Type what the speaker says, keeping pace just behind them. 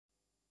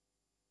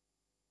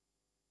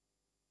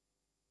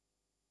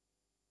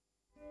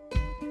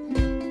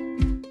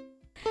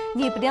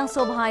Ni pediang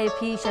sobhai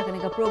pi sya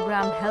kani ka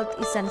program Health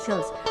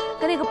Essentials.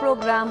 Kani ka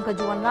program ka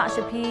juan ra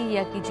sya pi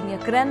ya ki jing ya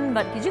kren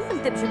bat ki jing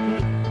tip sya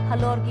pi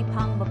halor ki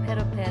phang ba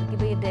pher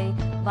ki be dei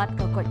bat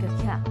ka kot ka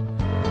kya.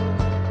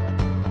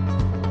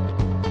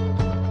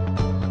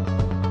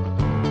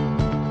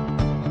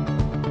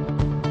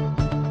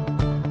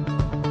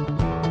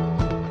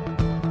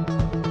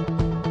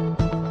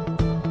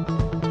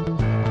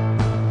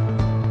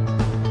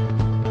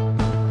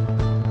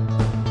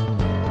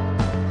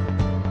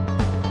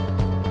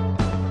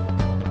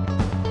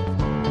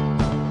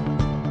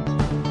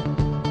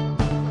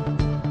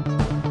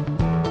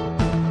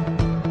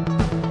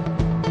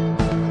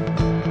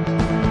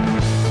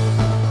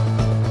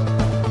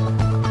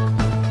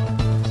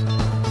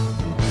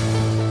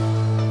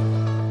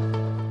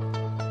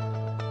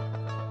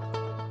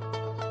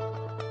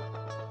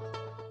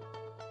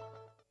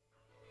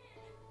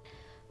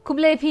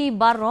 Kublai pi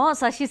baro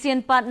sa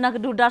sisian pat nak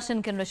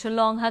darshan ken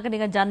shalong ha kani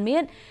ka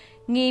janmit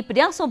ngi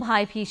pediang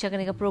sobhai pi sha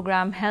kani ka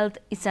program Health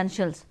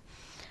Essentials.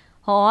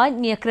 Ho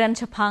ngi kren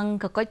chapang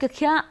ka koi ka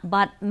khya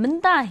bat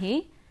minta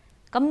hi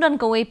kamdan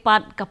ka wei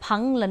pat ka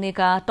phang lani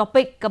ka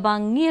topic ka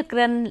bang ngi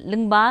kren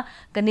lingba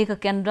kani ka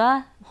kendra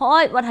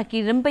hoi wat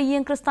haki rempai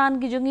yang kristan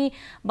ki jungi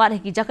bat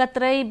haki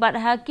jakatrei bat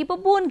haki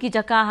pabun ki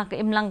jaka ha ka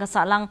imlang ka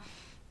salang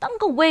tang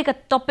ka wei ka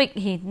topic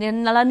hi nen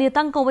nalani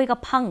tang ka wei ka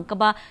phang ka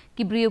ba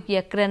ki briu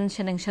ki kren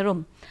sheneng sharum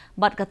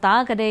bat ka ta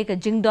ka dei ka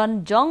jingdon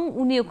jong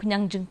uni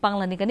khnyang jingpang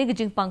lani ka ni ka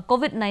jingpang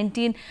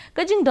COVID-19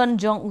 ka jingdon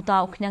jong uta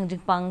khnyang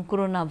jingpang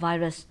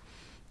coronavirus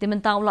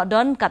timenta ula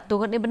don kat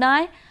tu ni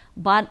benai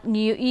bat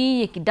ngiu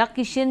i ki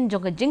dakishin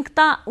jong ka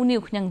jingktah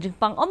uni khnyang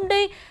jingpang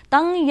omdei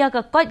tang ya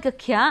ka kot ka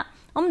khya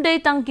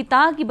omdei tang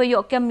kita ki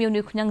bayo kem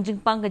uni khnyang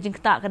jingpang ka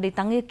jingktah ka dei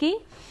tang ki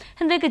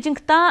Henry ka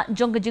jingktah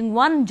jong ka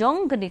jingwan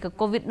jong ka ni ka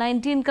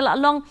COVID-19 kala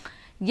long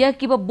ya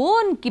ki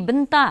babon ki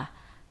benta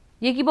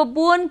ya ki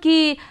babon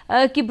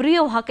ki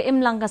brio ha ka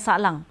imlang ka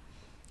salang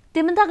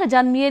timenta ka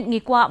janmiet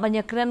ngi kwa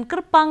banyak kren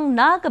kerpang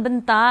na ka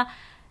benta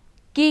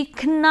ki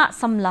khna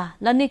samla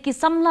lani ki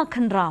samla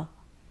khanrao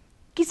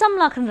ki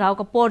samla khanrao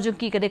ka por jong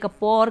ki ka de ka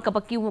por ka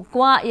ki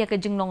kwa ya ka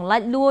jinglong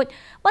lait lut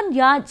ban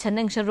ya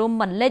chaneng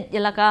sharum man let ya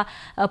la ka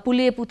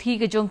pule puthi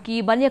ka jong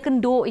ki ban ya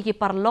kendo ki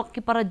parlok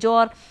ki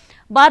parajor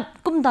bat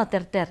kumda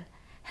ter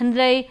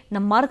Henry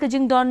namar ka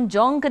jingdon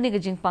jong kani ka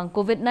jingpang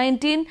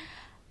COVID-19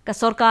 ka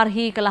sarkar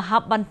hi kala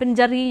hap ban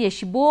penjari ye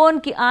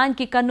shibon ki an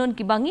ki kanun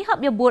ki bangi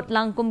hap ya bot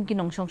langkum ki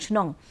nong shong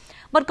shnong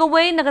bat ka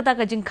wei na kata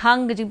ka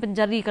jingkhang ka jing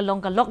penjari ka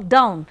long ka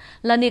lockdown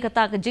lani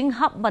kata ka jing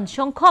hap ban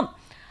shong khom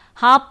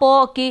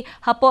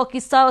hapo ki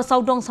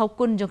saudong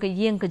saukun jong ka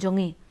yeng ka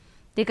jongi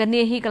te ka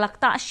ne hi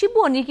kalakta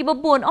shibon ki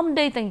babon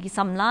omdei tang ki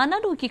samla na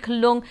du ki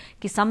khlong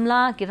ki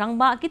samla ki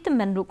rangba ki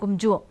temen ru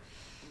kumjo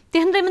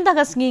Tihandai minta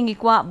ka sengi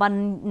kwa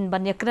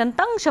ban ya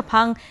kerentang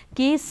syapang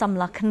ki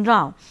samla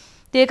khenrao.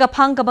 Te ka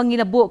phang ka bangi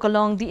na bu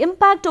kalong the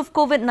impact of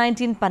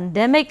COVID-19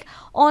 pandemic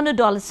on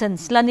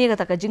adolescents. Lani ka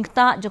taka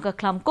jingktah joka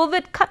klam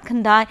COVID khat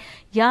khandai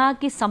ya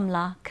ki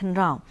samla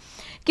khenrao.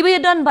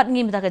 Kiba don bat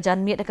ngi minta ka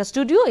janmi ka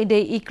studio ide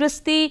I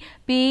Christy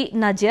P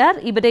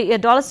Najar ibade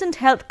adolescent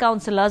health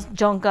counselors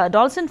jonka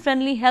adolescent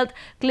friendly health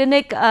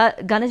clinic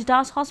Ganesh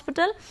Das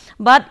Hospital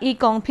but I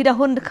kong pida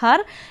hund khar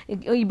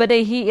ibade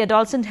hi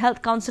adolescent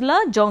health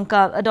counselor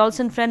jonka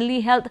adolescent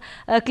friendly health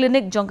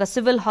clinic jonka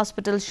civil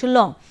hospital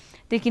Shillong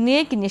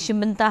tekine kinya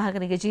shimbenta ha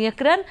kani ge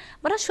kran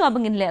bara shwa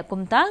bangin le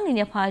kumtang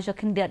inya pha jo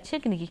khindiat che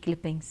kini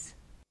clippings.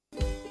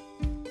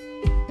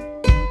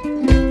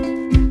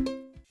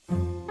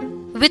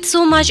 With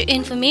so much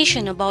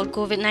information about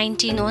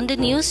COVID-19 on the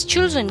news,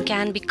 children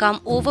can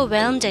become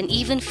overwhelmed and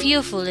even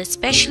fearful,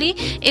 especially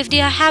if they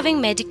are having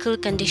medical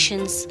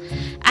conditions.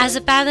 As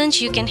a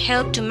parent, you can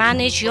help to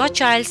manage your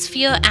child's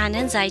fear and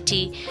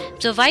anxiety.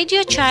 Provide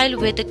your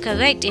child with the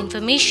correct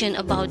information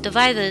about the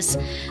virus.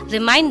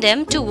 Remind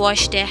them to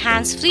wash their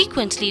hands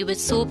frequently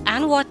with soap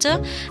and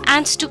water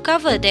and to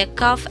cover their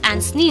cough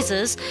and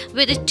sneezes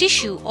with a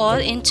tissue or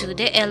into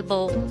their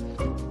elbow.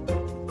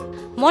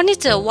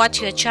 Monitor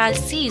what your child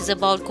sees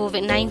about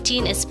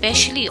COVID-19,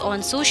 especially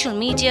on social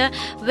media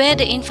where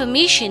the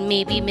information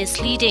may be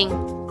misleading.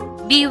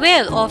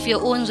 Beware of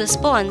your own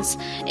response.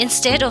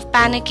 Instead of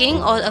panicking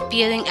or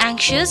appearing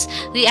anxious,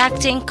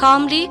 reacting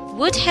calmly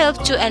would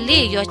help to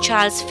allay your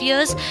child's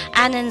fears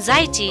and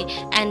anxiety,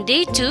 and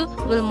they too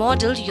will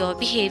model your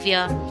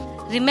behavior.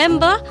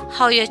 Remember,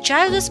 how your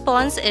child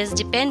responds is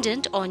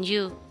dependent on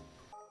you.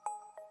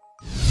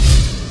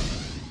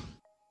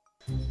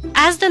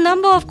 As the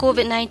number of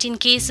COVID-19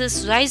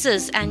 cases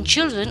rises and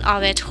children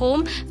are at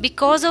home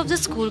because of the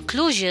school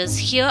closures,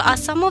 here are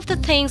some of the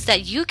things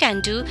that you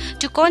can do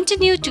to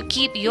continue to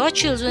keep your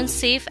children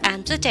safe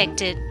and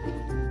protected.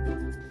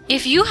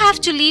 If you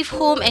have to leave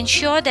home,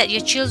 ensure that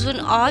your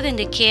children are in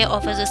the care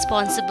of a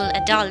responsible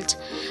adult.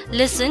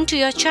 Listen to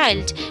your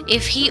child.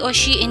 If he or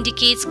she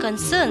indicates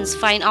concerns,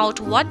 find out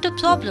what the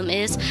problem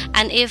is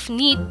and if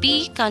need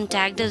be,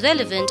 contact the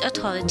relevant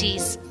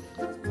authorities.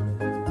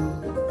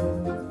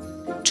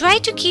 Try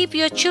to keep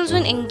your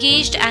children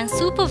engaged and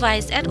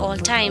supervised at all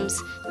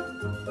times.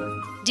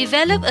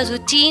 Develop a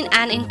routine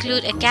and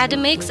include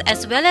academics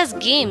as well as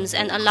games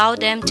and allow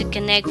them to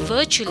connect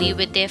virtually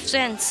with their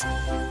friends.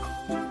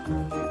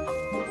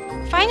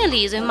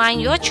 Finally,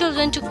 remind your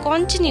children to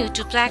continue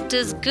to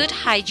practice good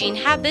hygiene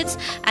habits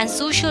and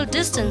social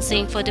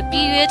distancing for the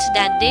period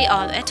that they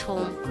are at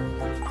home.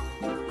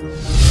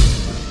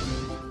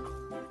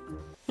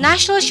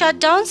 National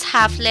shutdowns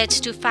have led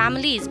to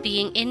families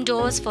being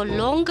indoors for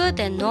longer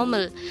than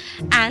normal,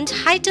 and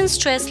heightened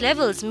stress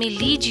levels may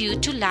lead you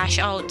to lash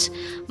out.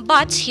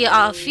 But here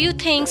are a few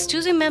things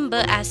to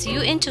remember as you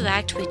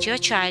interact with your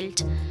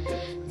child.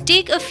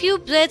 Take a few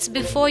breaths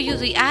before you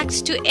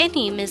react to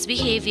any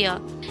misbehavior.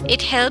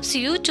 It helps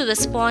you to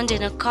respond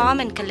in a calm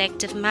and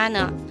collective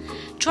manner.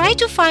 Try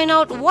to find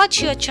out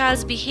what your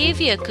child's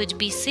behavior could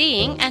be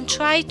saying and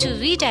try to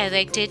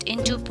redirect it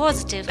into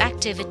positive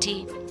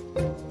activity.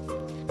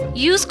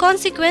 Use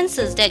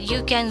consequences that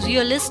you can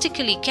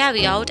realistically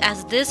carry out,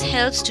 as this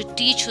helps to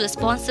teach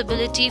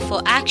responsibility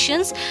for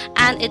actions,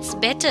 and it's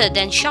better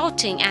than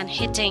shouting and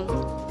hitting.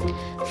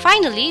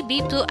 Finally,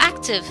 be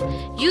proactive.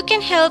 You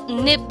can help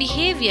nip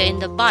behavior in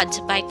the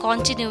bud by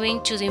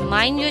continuing to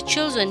remind your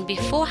children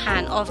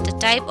beforehand of the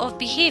type of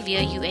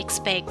behavior you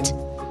expect.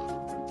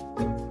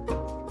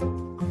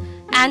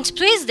 And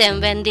praise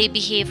them when they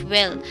behave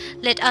well.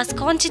 Let us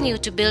continue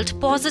to build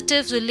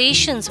positive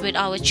relations with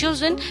our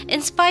children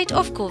in spite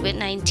of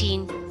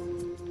COVID-19.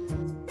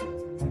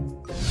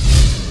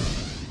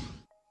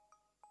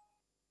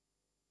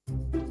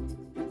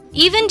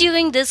 Even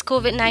during this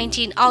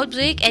COVID-19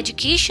 outbreak,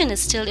 education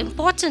is still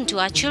important to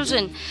our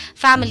children.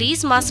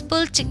 Families must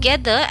pull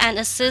together and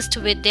assist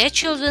with their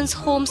children's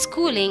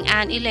homeschooling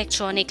and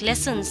electronic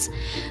lessons.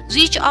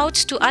 Reach out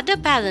to other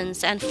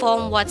parents and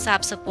form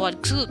WhatsApp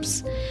support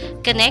groups.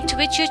 Connect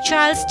with your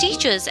child's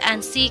teachers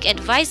and seek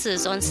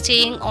advices on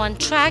staying on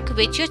track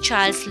with your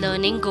child's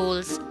learning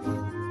goals.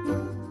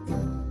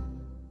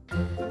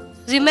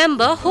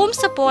 Remember, home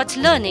support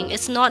learning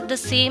is not the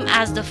same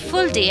as the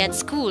full day at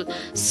school,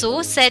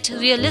 so set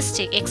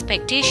realistic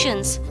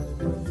expectations.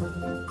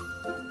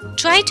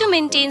 Try to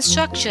maintain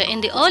structure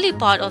in the early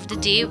part of the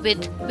day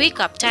with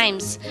wake-up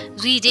times,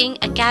 reading,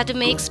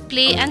 academics,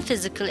 play and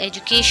physical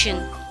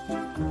education.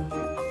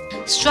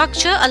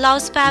 Structure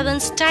allows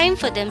parents time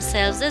for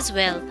themselves as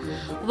well.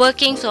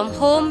 Working from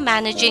home,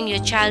 managing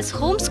your child's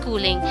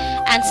homeschooling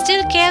and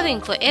still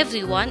caring for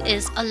everyone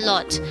is a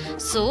lot.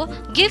 So,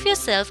 give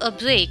yourself a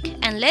break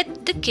and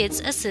let the kids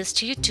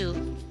assist you too.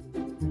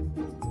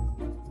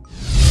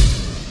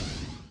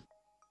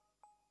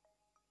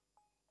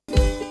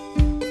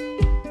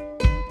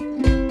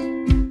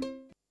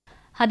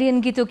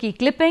 Hadian Kito ki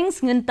clippings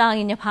Jingktah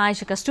inya phai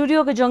shaka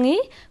studio ka jongi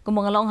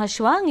kumangalong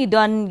haswa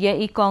ngidon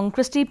ye ikong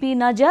Christy P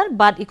Najar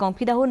bad ikong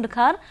pidahun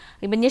dekhar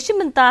iben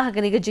yeshim mentah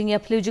kani ka jingya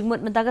phlu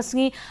jingmut mentah ka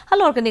sngi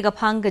halor kani ka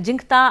phang ka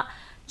Jingktah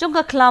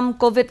jongka klam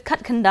covid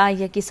khat khanda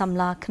ye ki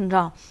samla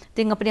khanra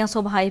tinga priang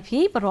sobhai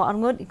phi paro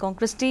arngot ikong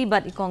Christy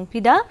bad ikong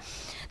pida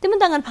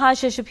timentangan phai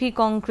shaphi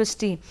ikong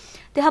Christy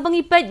te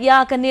habangi pet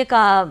ya kani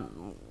ka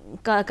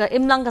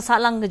imlang ka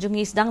salang ka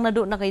jongi sedang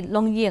naduk na kay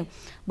longyeng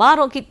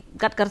baro kit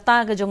kat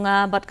karta ka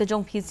jonga bat ka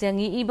jong phisiang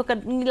i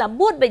bakat ngila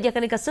bot be ja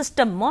ka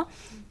system mo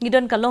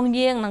ngidon ka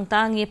longyeng nang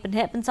tangi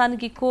penhe pensan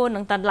ki ko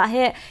nang tan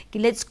lahe ki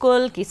let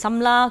school ki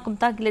samla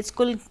kumta ki let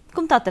school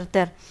kumta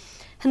terter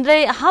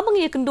hendrai habang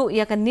ye kendu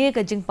ya kan ne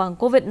ka jingpang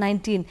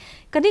covid-19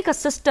 kani ka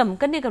system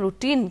kani ka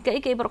routine ka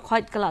ikai bar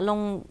khwait kala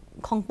long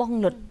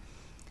khongpong lut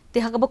te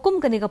ha ka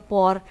bakum kani ka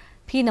por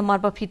phi namar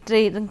pa phi tre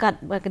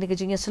rangkat ba kani ka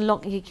jingya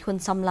slok ki khun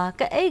samla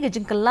ka ei ka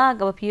jingkala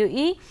ka ba phi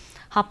i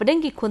ha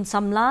padeng ki khun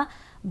samla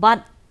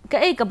bat ka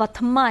ei ka ba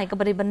thamai ka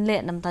bari banle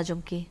nam ta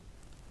jongki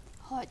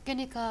hot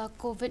kani ka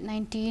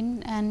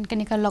covid-19 and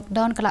kani ka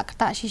lockdown kala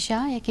kata shisha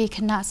ya ki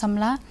khna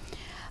samla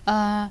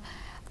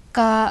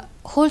ka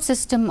whole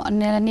system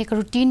ni ka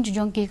routine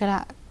jongki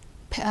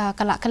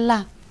kala kala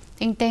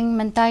ting ting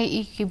mentai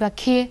i ki ba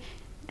Khie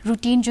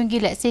routine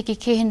jongki le se ki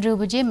Khie henru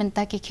baje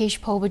mentai ki Khie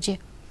shpau baje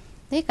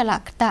te kala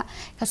kata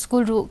ka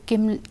school ru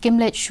kim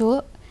let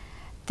show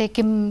te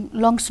kim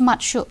long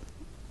smart show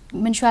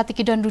mensuati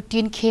ki don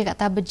routine Khie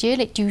kata baje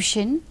le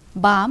tuition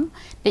bam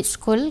le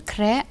school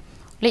kre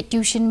le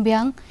tuition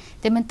biang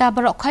te menta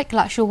barok khai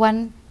kala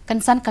shuwan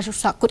kansan ka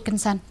sakut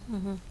kansan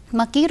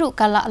makiru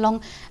kala long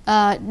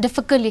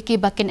difficult ki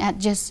bakin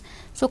adjust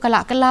so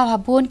kala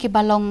habun ki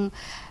balong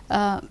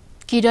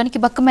ki don ki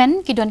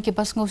bakmen ki don ki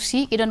bas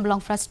ngosi ki don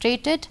belong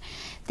frustrated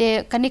te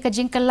kani ka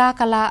jingkala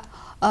kala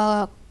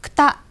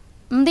kta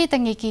mde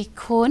tangi ki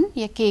khon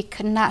ya ki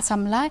khna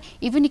samla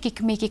even ki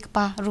kme ki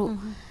kpa ru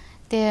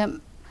te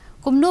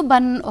kumno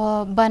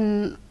ban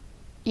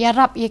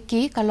yarap ye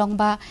ki kalong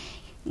ba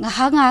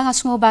ngahanga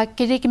ngasngo ba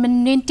kire ki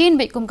maintain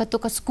be kum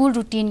ka school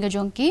routine ga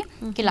jongki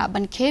kila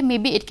ban Khie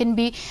maybe it can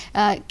be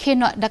Khie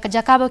no da ka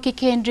jaka ba ki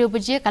Khie ndre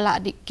buje kala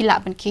kila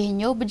ban Khie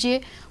nyo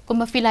buje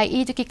kum feel like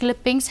it ki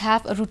clippings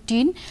have a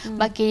routine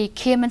ba ki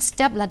Khie man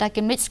step la da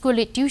ki met school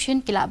le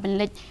tuition kila ban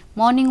let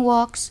morning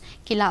walks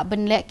kila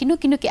ban le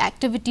kinu ki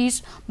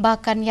activities ba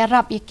kan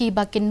yarap ye ki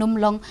ba kin num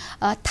long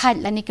thai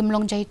la ni kim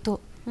long jai to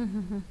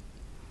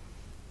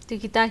Ti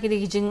kita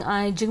kini jing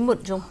ai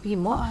jingmut jong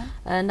pimo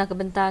nak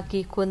benta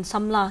ki kun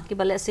samla ki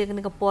balik se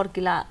kini kapor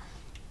kila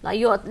la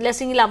yo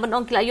lesing ila ban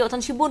ong kila yo tan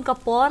shibun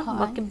kapor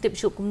bakim tip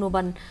syuk kumno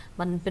ban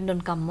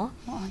pendon kammo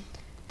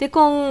ti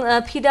kong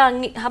phida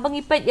habang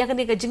ipet ya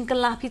kini ka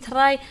jingkala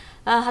phithrai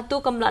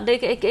hatu kamla dei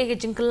ke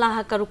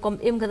jingkala ka rukom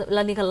im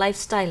lani ka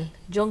lifestyle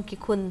jong ki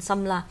kun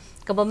samla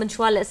ka ba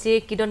menchwa le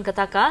se kidon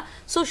kataka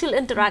social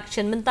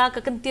interaction menta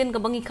ka kentien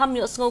ka bangi kham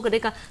yo sngo ka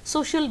deka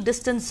social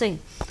distancing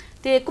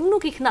te kumnu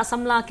ki khna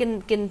samla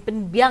kin pen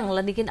biang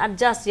la nikin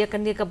adjust ya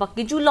kan ka bak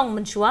julong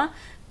menchua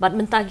bat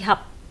menta ki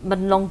hap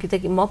ban long kita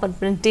ki mo pan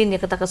maintain ya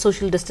kata ka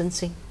social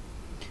distancing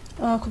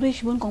khudai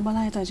shibun kong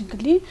balai ta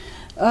jingkali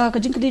ka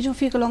jingkali jong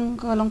fi kalong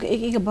ka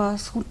ek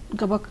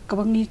ka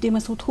ba ngi te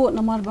ma su tho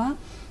namar ba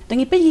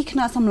tangi pe ki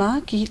khna samla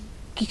ki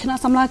khna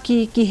samla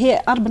ki he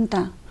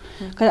arbanta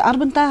ka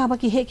arbanta ba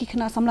ki he ki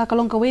khna samla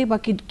kalong ka we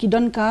ba ki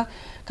don ka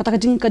kata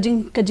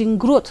ka jing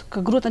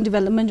growth and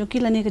development jong ki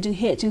lani ka jing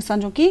he jing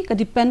san jong ki ka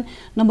depend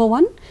number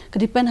 1 ka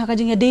depend ha ka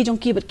jing day jong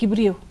ki bat ki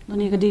brio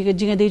lani ka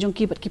jing day jong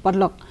ki bat ki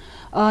padlock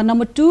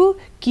number 2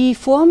 ki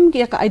form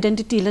ki ka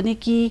identity lani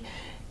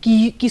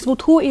ki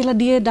smuthu ila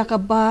dia da ka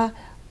ba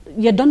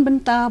ya don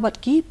benta bat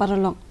ki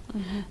paralok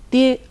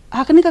ti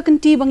ha kani ka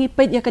kanti bangi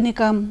pet ya kani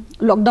ka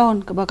lockdown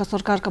ka ba ka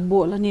sarkar ka bo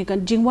lani ka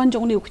jingwan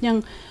jong ni khniang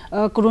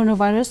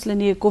coronavirus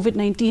lani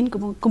covid-19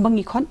 ka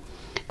bangi khon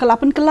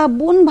kalapan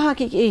kelabun bah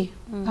ki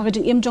ha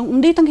jing em jong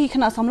umde tang ki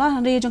khana samla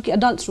re jong ki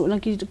adults ru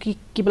lang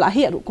ki bla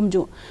he ru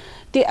kumjo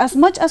te as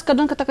much as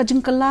kadang kata ka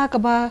jing kala ka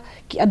ba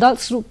ki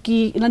adults ru ki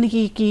lani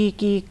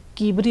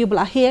ki bri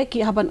bla he ki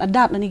haban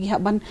adapt lani ki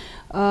haban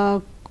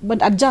ban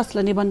adjust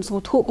lani ban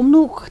so thu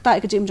kumnu ta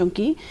ka jim jong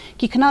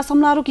ki khana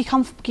samla ru ki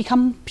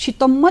kham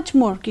shitom much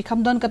more ki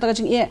kham don kata ka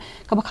jing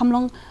ka ba kham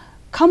long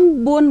kham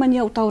bon man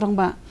ya utaw rang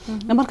ba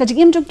namar ka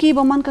jing em jong ki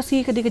ba man ka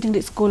si ka di ka jing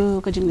school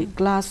ka jing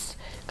class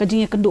ka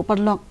jing ka du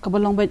parlok ka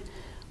balong ba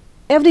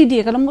every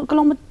day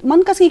kalau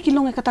man kasi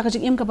kilong kata ka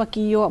jing em ka ba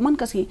ki yo man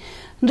kasi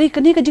ndri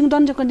kani ka jing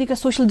don ka ni ka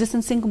social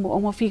distancing ko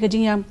mo fi ka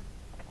jing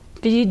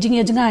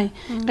ya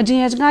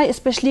jangai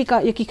especially ka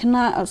yaki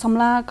khna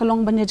samla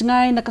kalong ban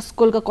jangai na ka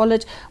school ka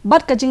college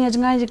but ka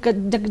jangai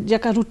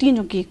ka routine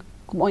jo ki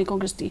oi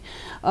congress ti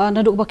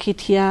na du ba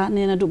khithia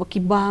ne na du ba ki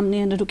bam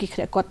ne na du ki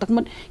khre ko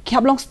takmot ki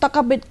hablong stuck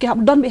up ki hab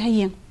don be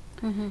hayeng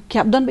ki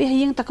hab don be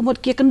hayeng takmot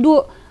ki kan du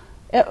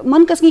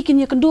man kas ngi kin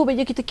ya kan du be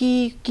kita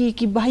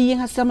ki bahayeng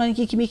hasam na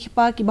ki mi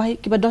khipa ki bahi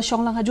ki ba do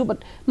shong lang haju but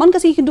man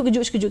kas ngi kin du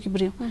ki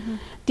brio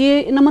ti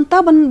na man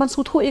ta ban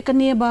su tho e kan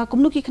ne ba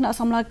kumnu ki khna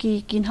samla ki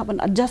kin haban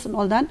adjust and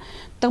all that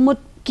takmot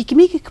ki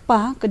mi khipa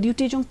ka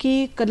duty jong ki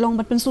ka long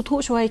ban su tho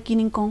shwai ki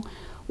ning kong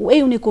u e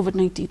uni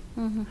covid-19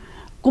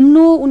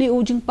 kumno uni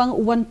u jingpang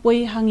uwan poi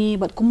hangi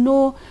but kumno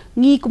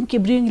ngi kum ki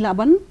bring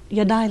laban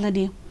ya dai la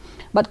di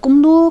but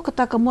kumno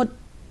kata kamot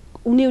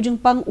uni u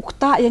jingpang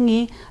ukta yangi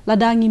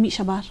ladangi mi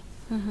shabar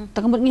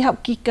takmot ngi hap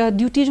ki ka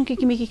duty jong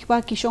ki mi ki pa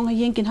ki shong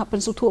hayeng kin hapan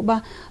su tho ba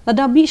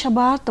lada bi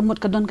shabar tamot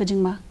ka don ka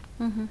jingma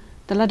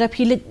talada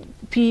phi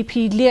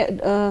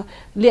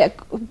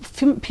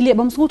le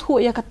bam su tho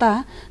ya kata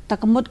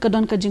takmot ka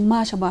don ka jingma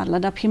shabar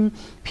lada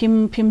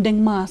phim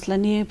dengmas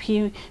lani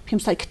phim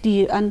saikti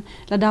an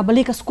lada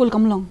bali ka school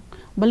kamlong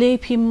bali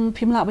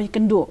phim la ba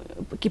kan do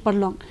ki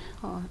parlong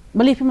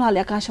bali phim la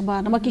le ka shabar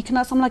nama ki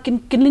khna samla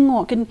kin lingo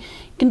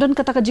kin don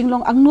kata ka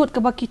jinglong angnot ka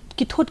ba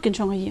ki thot kin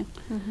chong hayeng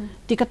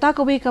ti kata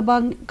ka we ka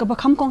ba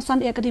kham kong san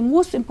e ka di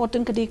most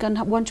important ka di kan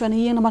habwan chwan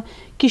hayeng nama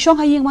ki shong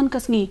hayeng man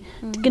kasngi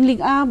kin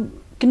ling a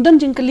kin don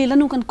jing kali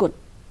lanu kan kot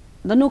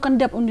lanu kan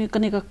dep uni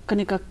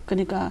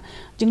kanika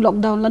jing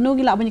lockdown lanu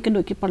gila ba ni kan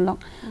do ki parlong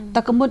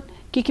takamut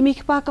ki kimi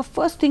pa ka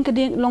first thing ka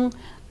di long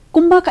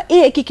kumba ka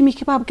ki kimi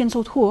pa ken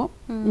so tho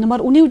namar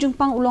uniu jing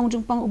pang ulong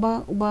jing pang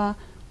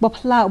uba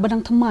phla uba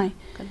dang thamai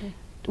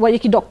wa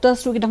yaki doctors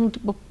ru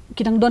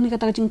kidang don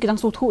kata jing kidang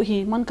so tho hi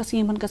man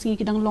kasi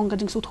kidang long ka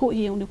jing so tho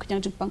hi uniu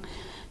kidang jing pang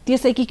ti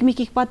sai ki kimi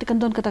pa kan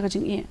don kata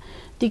jing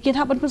ti ki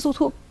tha ban so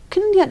tho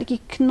kin dia ki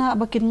khna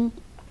ba kin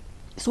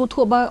so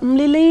tho ba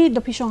mlele da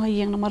pi shong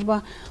hayeng namar ba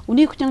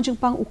uni kidang jing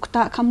pang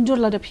ukta khamjor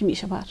la da phi mi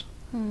shabar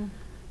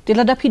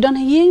tila da pidon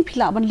hayeng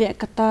phila ban le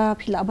kata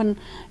phila ban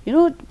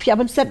phila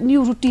ban set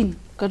new routine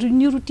ka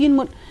new routine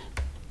mo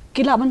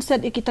kila ban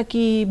set kita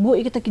ki bo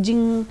kita ki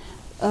jing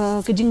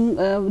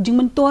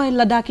mentoy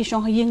lada ki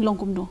shong hayeng long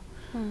kum do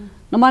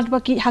namar ba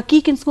ki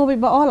hakikin sko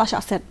ba all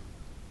asha set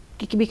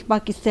ki ba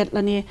ki set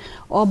lani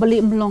o bali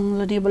mlong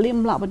lani bali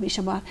mla ban mi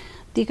shabar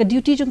ti ka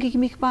duty jong ki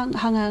mi pa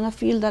hanga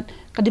feel that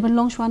ka di ban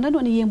long shwana do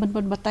ni yeng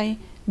ban batai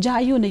ja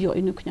ayu na yo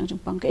inu knyang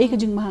jung pang ka ka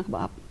jing ma ba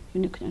ap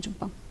inu knyang jung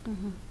pang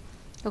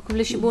Aku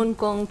shibun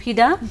kong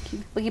phida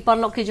bagi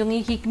parlok ke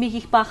jongi ki mi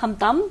ki pa kham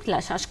tam la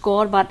sa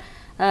score but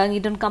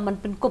ngidon kaman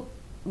pen kup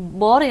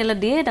bor yala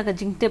de da ka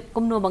jingtep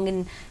komno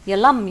bangin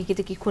yalam mi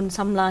kita ki kun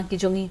samla ki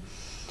jongi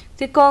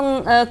ti kong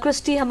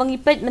Christy habangi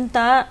pet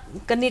menta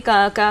kani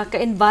ka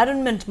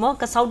environment mo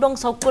ka saudong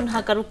saukun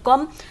ha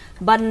karukom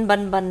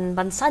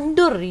ban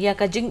sandur ya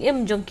ka jing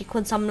em jong ki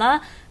kun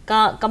samla ka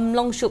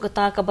kamlong shu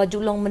kata ka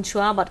baju long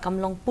menshua bat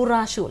kamlong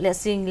pura shu le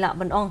sing la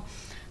ban ong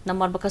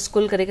namar baka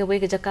school kare ka we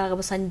ke jaka ka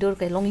basandur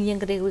ka long yeng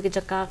kare we ke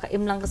jaka ka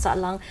imlang ka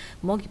salang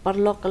mo ki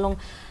parlok kalong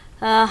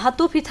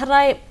hatu phi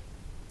tharai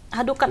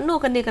hadu kan no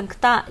kan ne kan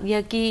kta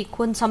ya ki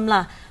khun samla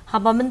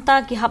haba menta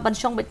ki haban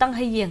shong be tang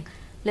hayeng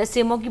let's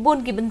say mo ki bon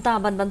ki benta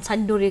ban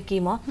sandur ki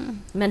mo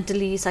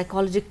mentally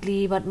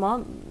psychologically but mo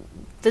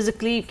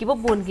physically ki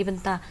bon ki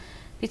benta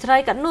pi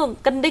try kan no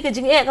kan de ka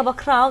jing ka ba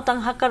crowd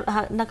tang ha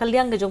na ka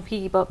liang ka jong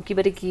phi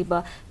ki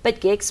ba pet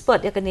ki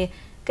expert ya kan ne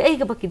ka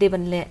ka ba ki de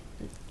ban le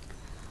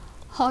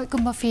hoi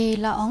kuma fi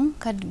la ong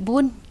ka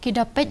bun ki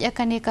dapet ya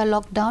kan ka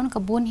lockdown ka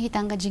bun hi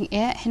tang ka jing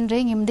henre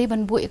ngim de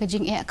ban bu ka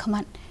jing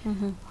khaman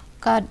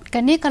ka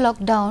ne ka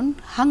lockdown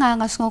hanga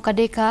nga sngo ka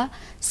de ka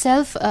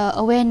self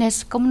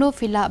awareness komno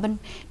fila ban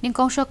ning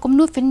kong sha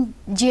komno fin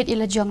jet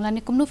ila jong la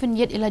ni komno fin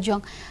jet ila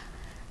jong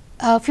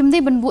film de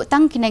ban bu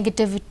tang ki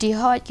negativity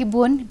ha ki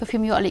bun ba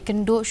film yo le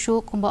kan do show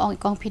kumba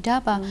ong kong pida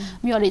ba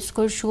mi le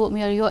school show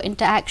mi yo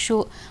interact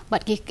show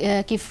but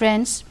ki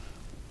friends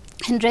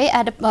Henry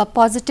ada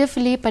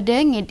positively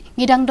pada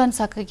ngidang don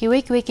sa ki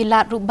we ki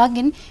lat ru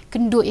bangin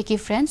kan do ki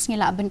friends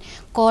ngila ban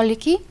call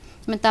ki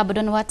menta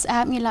badon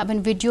WhatsApp ngila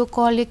ban video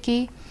call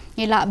ki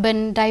ngila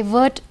ban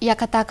divert ya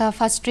kata ka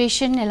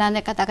frustration ngila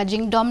ne kata ka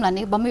jingdom la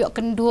ne bam yo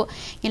kan do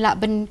ngila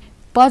ban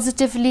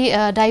positively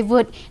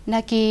divert na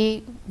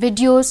ki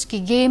videos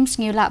ki games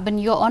ngila ban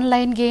yo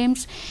online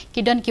games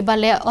ki don ki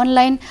bale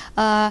online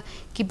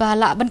ki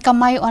bala ban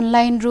kamai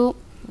online ru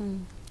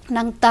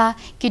nang ta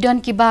ki don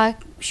ki ba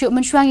shoot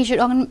mensuang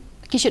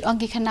ki shoot on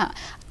ki khana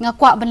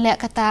ngakwa ban le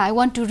kata I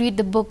want to read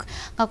the book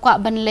ngakwa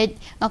ban le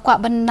ngakwa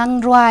ban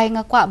nang roi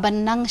ngakwa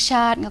ban nang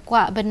chat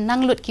ngakwa ban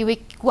nang lut ki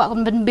wik kwa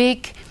ban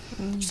big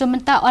so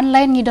menta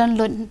online ngi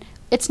download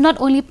it's not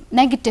only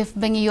negative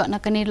bangi yo na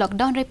kani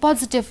lockdown re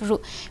positive ru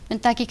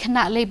menta ki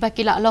khana le ba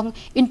ki la long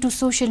into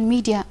social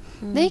media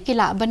dei ki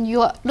la ban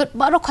yo lut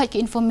ba ro khai ki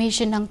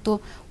information nang tu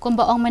kom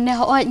ba ong mane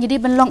ho ngi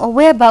di ban long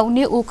aware ba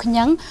uni u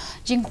khnyang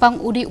jingpang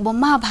udi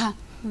ubama ba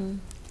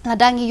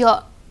ladang yo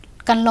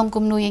kan long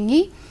kum nu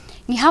yangi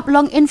ngi hap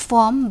long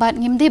inform but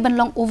ngim de ban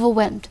long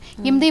overwhelmed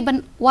ngim de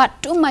ban what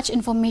too much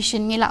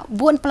information ngi la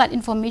buon plat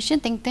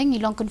information teng ngi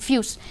long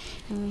confused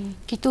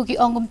kitu ki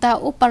ongum ta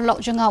u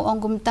parlok jangau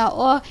ongum ta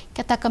o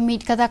kata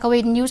kami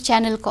news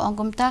channel ko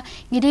ongum ta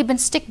ngi de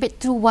ban stick bit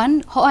through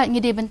one ho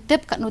ngi de ban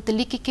tip kat no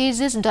teli ki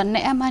cases don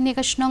ne amani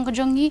ka snong ka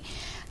jongi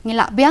ngi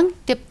la biang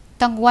tip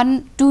tang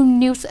 1-2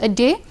 news a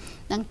day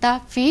nang ta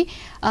fi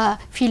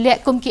le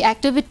kum ki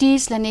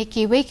activities la ne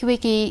ki we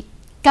ki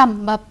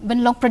kam ba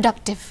ban long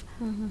productive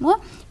mo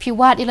fi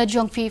wat ila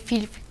jong fi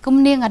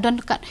kum ne nga don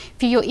kat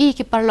fi yo i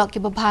ki parlok ki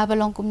ba ba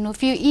long kum no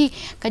fi i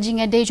ka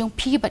jinga de jong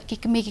pi bat ki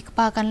kemi ki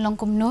pa kan long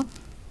kum no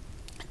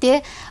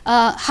te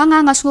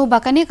hanga nga sngo ba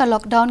kani ka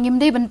lockdown ngim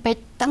de ban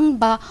pet tang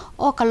ba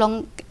o ka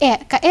long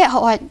ka ho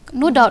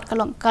no doubt ka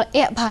long ka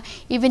ba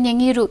even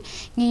yang ru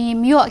ngi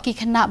myo ki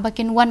khana ba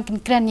kin one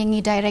kin kran yang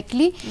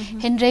directly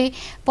henry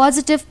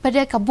positive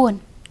pada kabun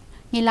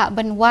ngila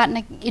ban wat na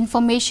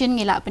information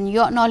ngila ban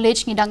yo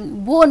knowledge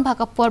ngidang bon ba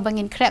kapor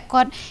bangin crack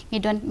code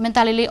ngidon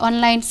mentally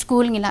online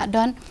school ngila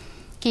don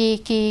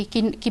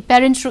ki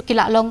parents ru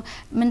kila long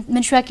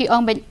men shwa ki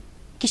ong ben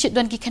ki shit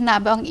don ki khana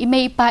ba ong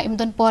email pa im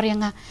don por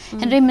yang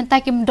henry menta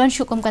kim don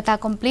shu kom kata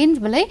complain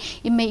bale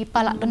email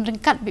pa la don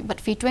rengkat but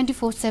fi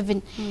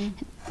 24/7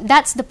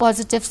 that's the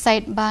positive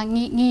side ba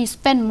ngi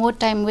spend more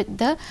time with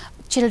the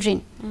children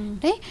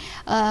right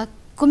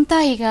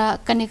kumta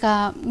higa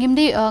kanika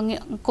ngimdi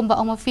kumba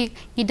omofi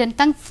ngidan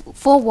tang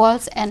 4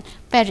 walls and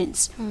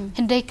parents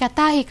hindai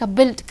kata hi ka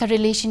build ka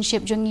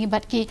relationship jongi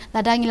bat ki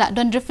ladangi la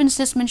don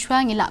differences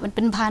menshwa ngila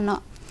pen bhano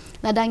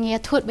ladangi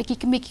athut baki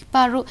kemi ki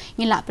paru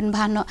ngila pen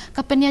bhano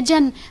ka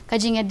penyajan ka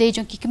jinga de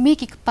jong ki kemi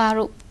ki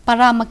paru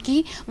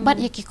paramaki bat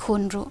ya ki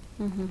khunro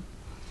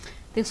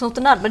ting so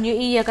tenat ban yu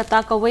iya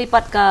kata ka wei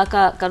pat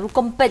ka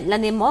rukom pet la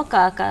ne mo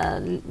ka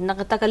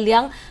nakata ka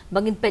liang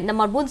bangin pet na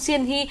marbun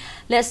sien hi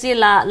let's say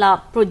la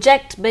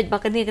project bet ba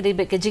kani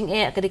ka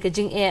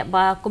jing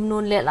ba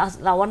kumnun le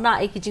la wana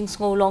e ki jing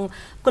ngolong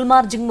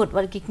kulmar jingmut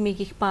war ki mi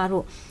ki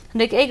paru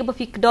nek e ba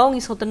fik dong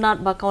i so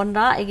tenat ba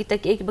kawanra e kita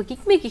ki ba ki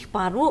mi ki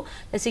paru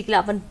let's say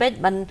kila ban pet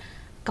ban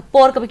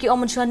kapor ka biki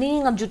omon shani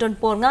ngam judon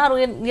por ngaru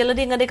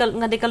yeladi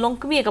ngade ka long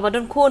kmi ka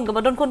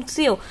badon kon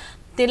siu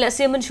tele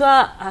se men shwa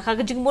ka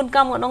jing bon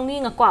kam nong ni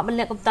ngakwa ban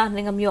le kapta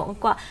ngam yo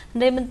ngakwa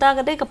ndai menta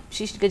ka de ka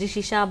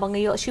shisha bang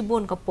yo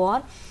shibon ka por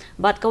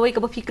bat ka wei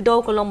ka fik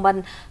do ko long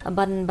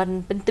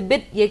ban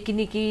pentebit ye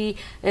kini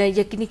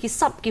ki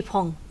sap ki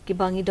phong ki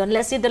bangi don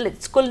let's say the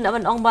school na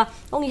ban ong ba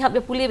ong hab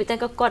ya puli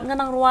bitan ka kot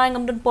nganang ruai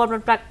ngam don por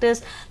ban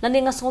practice lani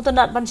nga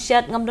sotonat ban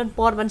shet ngam don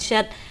por ban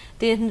shet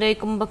tinre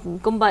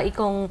kumba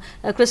ikong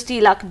Christy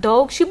lak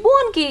dog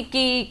shibon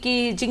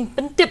ki jing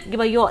pentip gi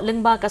ba yo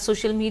lengba ka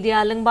social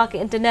media lengba ka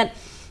internet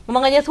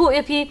mga nya thu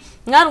epi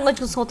ngarung nga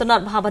chung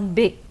sotonat haban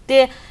big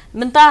te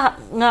mentah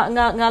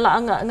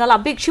ngala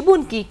big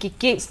shibun ki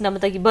cakes na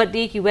mentah ki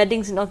birthday ki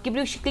weddings no ki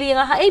bru shikli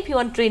nga hai pi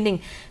one training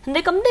hande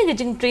kam de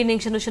jing training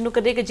shanu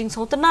ka de jing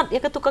sautanat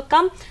ya ka tu ka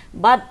kam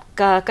bat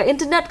ka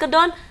internet ka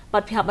don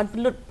bat pi ban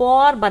pelut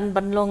por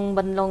ban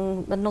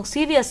long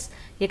serious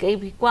ya ka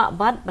bi kwa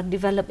bat ban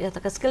develop ya ta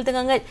ka skill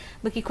tengah ngai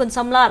baki kun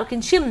samlar kin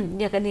shim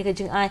ya ka ni ka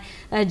jing ai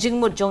jing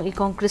mut jong i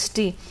kong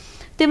Christy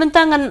te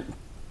mentah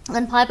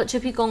ngan phai pat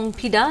chepi kong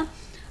pida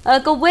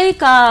ka way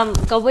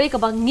ka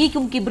ba ngi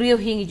kum ki brio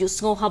hingi ju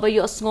sngo haba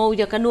yo sngo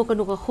ya kanu ka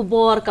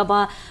khubor ka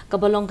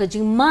ba long ka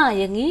jing ma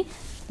ya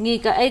ngi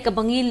ka ai ka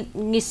bangi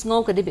ngi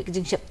sngo ka de be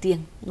jing shap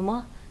tiang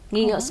no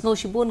ngi sngo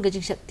shibun ka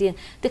jing shap tiang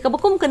te ka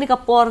bakum ka ni ka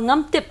por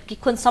ngam tep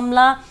ki khon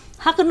samla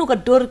ha kanu ka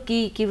dor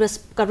ki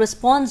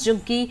response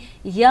jung ki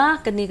ya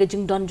ka ni ka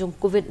jing don jung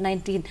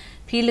COVID-19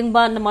 feeling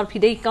ba namar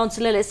phidei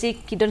counselor ese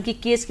ki don ki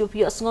case ki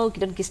pi sngo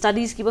ki don ki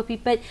studies ki ba pi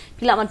pe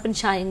pila man pen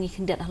chai ngi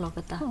khindet halo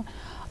kata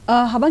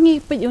habangi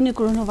pet yoni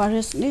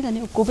coronavirus ni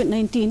dani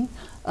COVID-19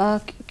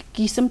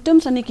 ki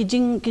symptoms ani ki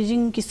jing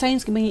ki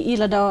signs ki bangi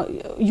ila da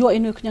yo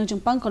enu khnyang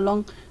jingpang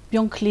kolong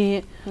byong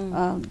Khie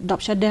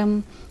dap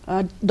shadem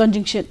don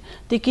jing shit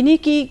te kini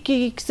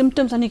ki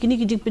symptoms ani kini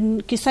ki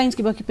jing ki signs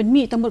ki ba ki pen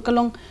mi tambur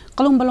kolong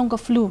balong ka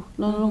flu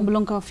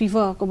balong ka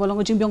fever ko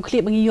balong jing byong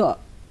Khie bangi yo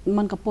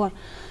man ka por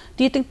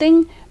ti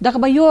teng da ka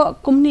bayo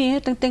kumni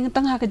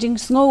teng ha ka jing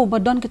snow ba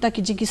don kita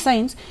ki jing ki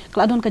signs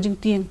kala don ka jing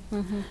tieng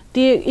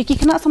ti iki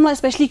kena samla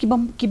especially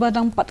ki ba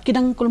dang pat ki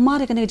dang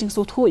kulmare ka ne jing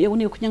so tho ya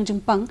uni khnyang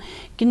jing pang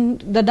kin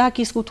dada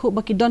ki so tho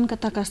ba ki don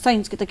kata ka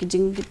signs kita ki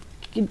jing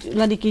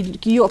ladi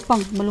ki yo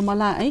pang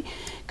malumala ai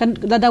kan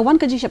dada wan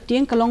ka jing shap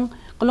tieng kalong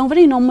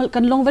very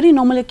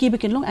normal ki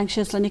bikin long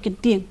anxious la ne kin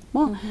tieng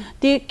mo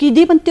ti ki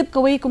di ban tip ka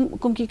wei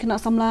kum ki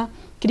kena samla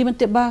ki di ban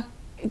tip ba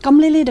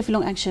kamlele da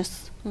filong anxious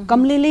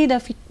kamlele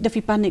da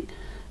fi panic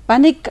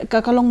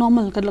ka kalong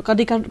normal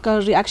ka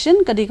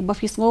reaction ka di ba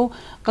fisngo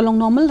kalong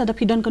normal da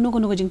pidon kanu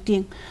jing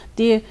tieng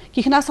ti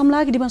ki khna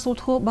samla ki di ban so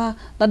tho ba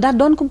da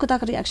don kum ka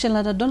reaction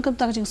la da don kum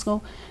ta jing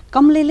sngo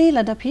kamlele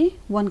la da phi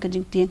wan ka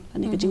jing tieng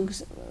ani ka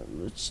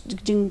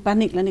jing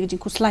panic la ni ka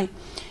jing kuslai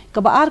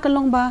ka ba ar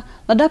kalong ba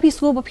la da phi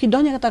sngo ba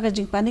pidon ya ka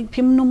jing panic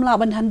phim num la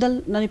ban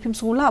handle na ni phim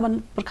so la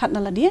ban perkhat na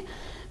la dia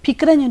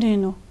pikran ni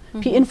no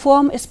pi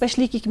inform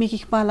especially ki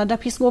pala da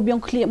pis go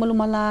byong Khie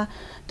malumala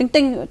teng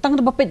tang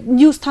da bapet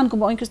news than ko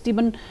boing Christy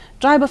ban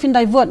try ba fin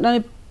divert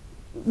na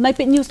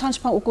pet news than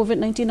pa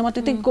COVID-19 na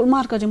teng ko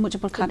mar ka jemu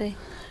chapal khat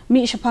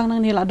mi shapang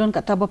nang nila don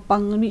kata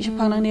bapang mi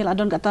shapang nang nila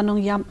don kata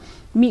nong yam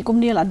mi kum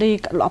nila de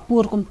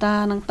apur kum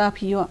ta nang ta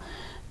phiyo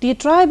ti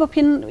try ba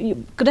fin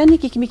kredani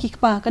ki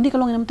pa kani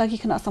kalong nam ta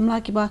ki khna samla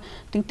ki ba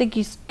teng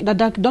ki da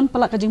don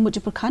pala ka jeng mu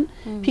chapal khan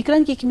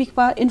fikran ki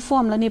pa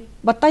inform la ni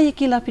batai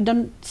ki la fi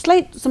don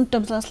slight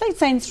symptoms la slight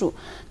signs ru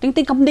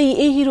teng kam dei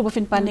e hero ba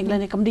fin panic la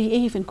ni kam dei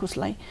e fin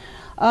kuslai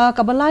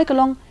ka balai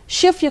kalong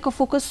shift ya ka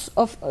focus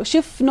of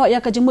shift no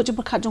ya ka jeng mu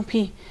chapal khat jong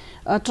phi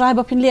try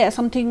ba fin le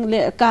something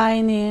le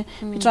kai ni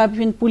pi try ba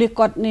fin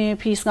pulikot ni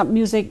pi snap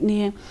music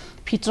ni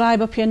pi try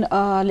ba fin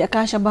le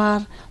ka shabar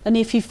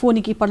ani fi phone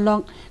ki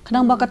parlong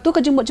khnang ba ka tu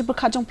ka jing mo chipur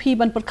kha jong phi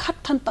ban par khat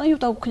than tang yu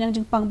ta khnyang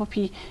jing pang ba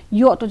phi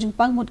yo to jing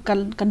pang mot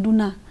kan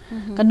duna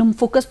kan num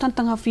focus than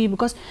tang ha fi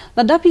because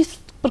la da pi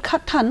par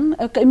khat than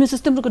ka immune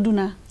system ru ka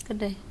duna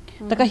kadai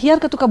ta ka hiar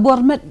ka tu ka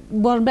bormet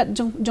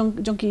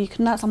jong ki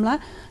khna samla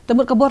ta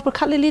mot ka bor par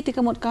khat le ti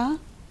ka mot ka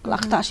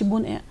lakta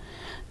shibun e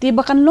ti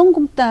ba kan long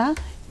kum ta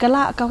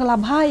kala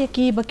bhai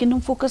ki ba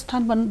kinum focus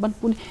than ban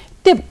pun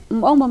tip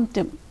mam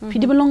tip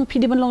phidi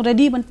ban long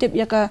ready ban tip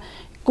ya ka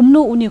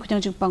kumno uni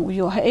khnyang jing pang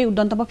uyo ha e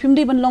don ta ba phim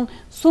de ban long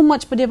so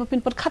much pade ba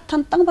pin par khat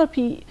than tang ba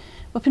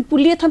phin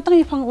pulia than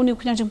tang phang uni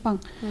khnyang jing pang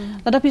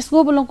la da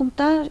pisgo ba long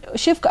kumta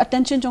shift ka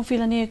attention jong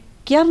feel ani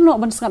kyar no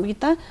ban sngap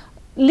kita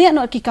le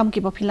no ki kam ki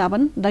ba phila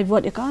ban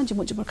divert ya ka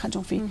jimu jibar khan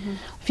jong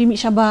fi mi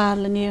shabar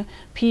la ni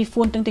phi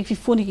phone teng fi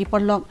phone ki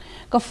par lok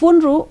ka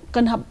phone ru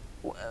kan hab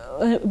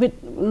with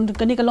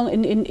kani kalong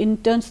in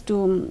terms to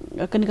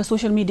kani ka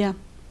social media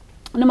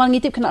namal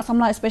ngitip khna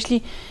samla especially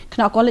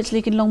khna college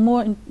lekin long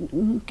more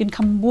kin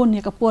khambon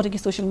ya ka por ki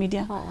social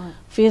media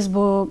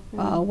Facebook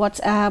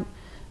WhatsApp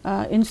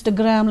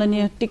Instagram la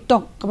ni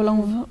TikTok ka balong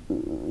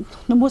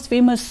the most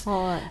famous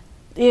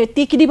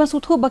ti kidi ban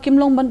sutho ba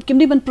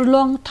kimdi ban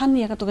prolong than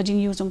ya ka to ka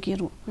jing use jong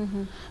kiru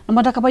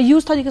namada ka ba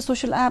use thani ka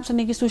social apps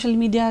ani ki social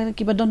media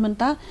ki ba don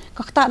manta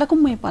ka ta da kum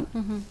mai pan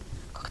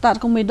tar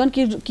ko medon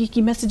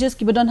ki messages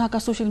ki bedon ha ka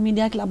social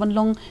media ki laban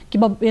long ki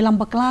ba elam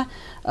bakla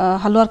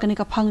halor kani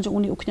ka phang jong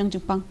uni ukhyang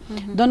jingpang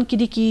don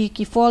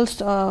ki false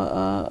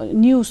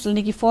news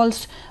ni ki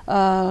false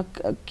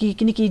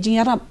ki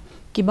jingarap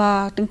ki ba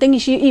teng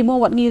ishi i mo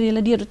wat ngiri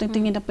la dia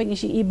teng da peng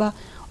ishi i ba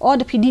o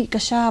da pidi ka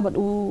sha bat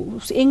u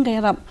sing ga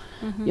yarap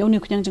ya uni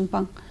ukhyang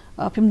jingpang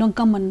phim dong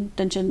kaman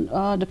tension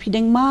da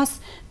pideng mas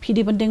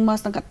pidi bandeng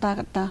mas tang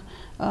kata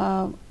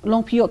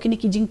long pio kini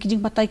ki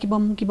jing patai ki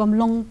bam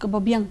long ka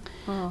babiang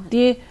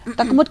ti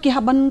takmut ki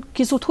haban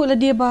ki su thula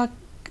dia ba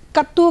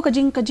katto ka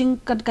jing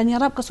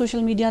kanyarap ka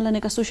social media la ne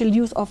ka social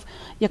use of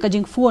ya ka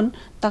jing phone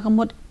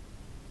takmut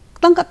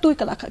tangkat tu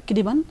kala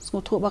kidiban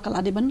skuthu ba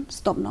kala diban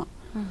stop no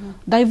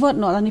divert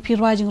no lani pi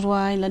rising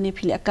roi lani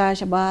pi leka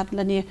shabar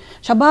lani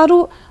shabaru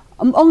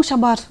ong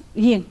shabar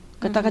yeng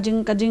kata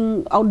kajing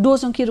outdoor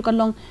song ki kan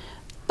long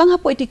tang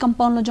hapo iti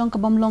compound lo jong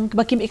kabam long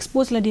ba kim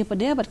expose la dia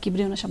pada bar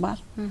kibriu na shabar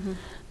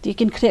ti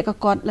kin khre ka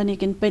kot lani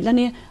kin pe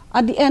lani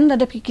at the end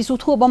ada ki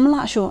suthu bam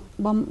la sho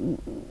bam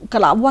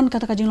kala wan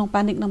kata kajing long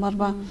panic namar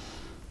ba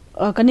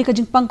kani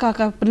kajing pangka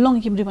ka pelong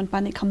ki briban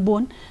panik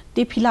khambon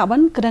te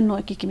philaban kran no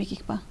ki kimi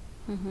ki pa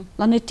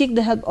lani take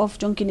the help of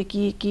jong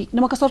ki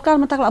nama ka sarkar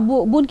mata la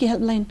bun ki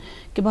helpline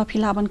ke ba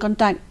philaban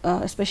contact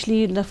especially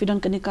the fidon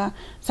kani ka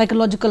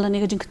psychological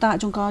lani ka jingktah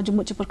jong ka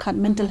jumut che perkhat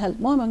mental health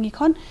mo mangi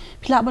khon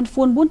philaban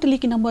phone bun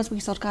teli ki numbers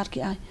ki sarkar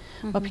ki ai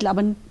ba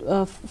philaban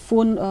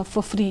phone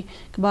for free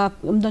ke ba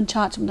umdan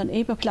charge umdan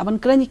e ba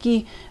philaban kran ki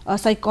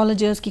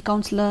psychologists ki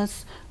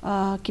counselors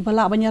ki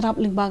bala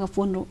banyarap ling ba ka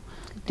phone ro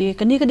di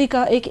kani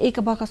ka ek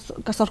ba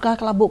ka sarkar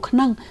kala bo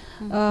Khniang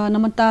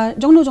namanta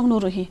jongno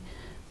rohi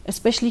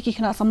especially ki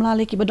khna samla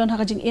le ki badon ha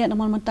ka jing e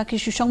naman manta ki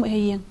shushong me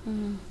heyeng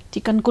ti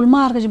kan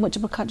kulmar ka jimo che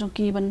khat jong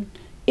ki ban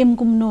im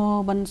kumno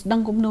ban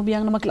dang kumno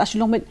biang nama kla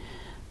shlong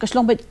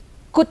bet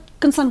kut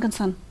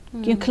kansan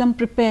ki klam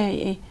prepare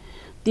e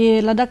ti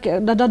ladak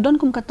da don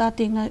kum kata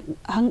ti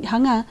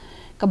hanga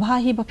ka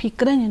bhahi ba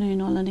fikran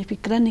no la ni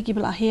fikran ni ki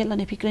bla he la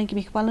ni fikran ki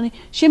bi kpala ni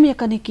shem ya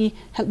kani ki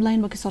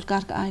helpline ba ki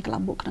sarkar ka ai kala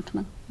bo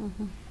Khniang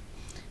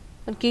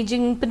ki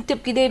jing pentip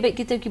ki debe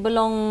kita ki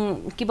belong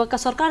ki ba ka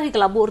sarkar hi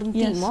kala bo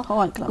rinti mo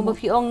ku ba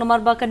fi ong namar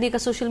ba kan di ka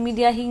social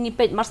media hi ni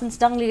page marsen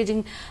sedang li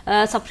jing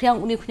sapriang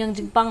uni Khniang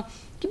jing pang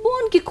ki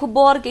bon ki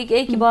khobor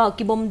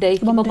ki bom dei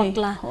ki ba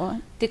bakla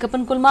ti ka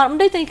pen kulmar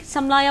mdei tai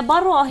samlaya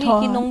baro hi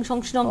ki nong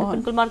song snong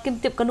pen kulmar kim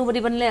tip kanu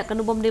bari ban le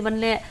kanu bom dei ban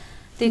le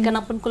ti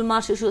kana pen kulmar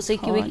shu sai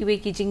ki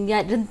ki jing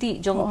ya rinti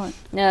jong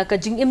ka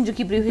jing im ju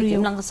ki bri hi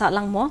kim lang ka sa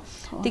lang mo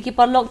ti ki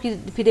parlok ki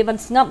fi de ban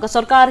snap ka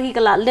sarkar hi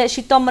kala le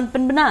shitom man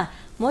pen bana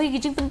moi ki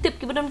jing pentip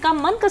ki badon kam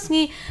man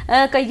kasngi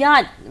ka ya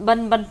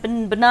ban pen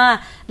bana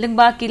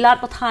lengba ki lat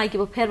pathai ki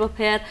ba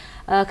pher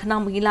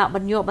Khniang bangila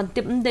ban yo ban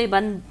tip ndei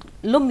ban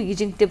lum ki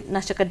jing tip na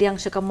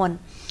shakadiang shakamon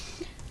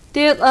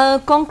te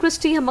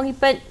concrete hamangi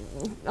pe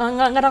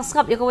ngarang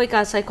skap ya kawai ka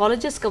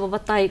psychologist ka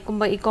batai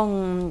kumba ikong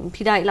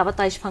phidai la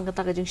batai phang ka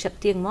ta ka jing shap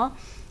tieng mo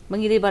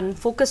mangi de ban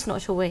focus no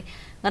showai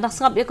ngarang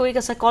skap ya kawai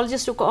ka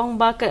psychologist ko ong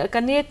ba ka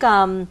ne ka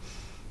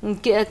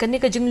kani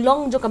ka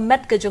jinglong jo ka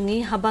met ka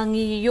jongi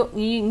habangi yo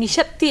ni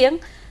shap tieng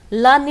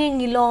lani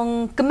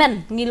ngilong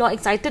kemen ngilong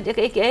excited ya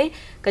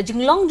ka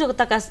jinglong jo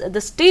ka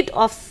the state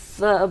of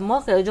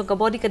mo ka jo ka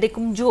body ka de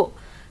kumjo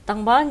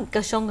tangba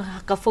ka song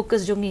ka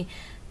focus jongi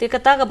te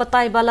kata ka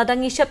batai bala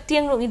dangi shap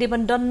tieng ro ngi de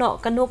ban don no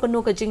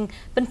kanu ka jing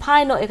pen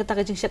phai no e kata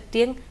ka jing shap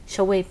tieng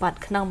shawai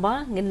pat Khniang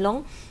ba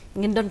ngilong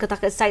ngindon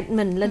kata ka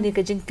excitement lani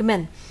ka jing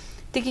kemen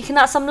te ki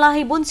khna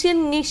samlahi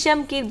bunsin ngi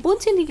sham ki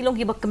bunsin ni kilong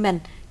ki ba kemen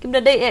kim da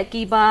dei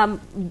ki ba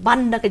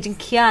banda ka jing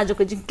khia jo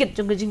ka jing kit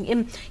jo ka jing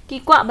im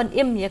ki kwa ban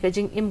im ya ka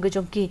jing im ka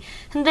jong ki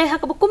handai ha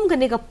ka ba kum ka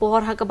ne ka por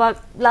ha ka ba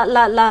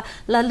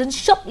la lun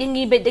shop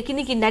yangi be de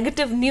kini ki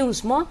negative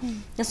news mo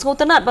ya so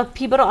tanat ba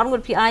phi baro an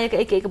pi aya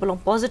ka ka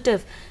belong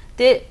positive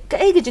te ka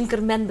ka jing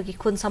kermen ba ki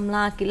khun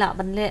samla ki la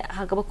ban le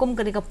ha ka ba kum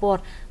ka ne ka por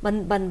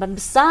ban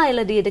besai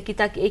la de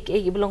kita ki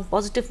ka belong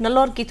positive na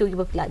lor ki tu ki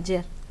ba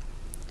plajer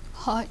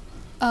hoi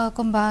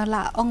kumba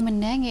la ong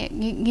meneng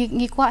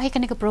ngi kwa he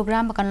kan ke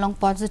program kan long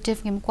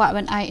positive ngim kwa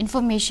when I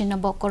information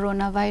about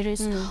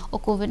coronavirus or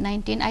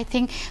COVID-19 I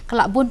think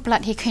kala bun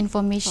plat he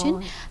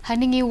information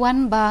hani ngi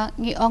wan ba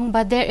ngi ong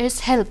ba there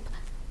is help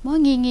mo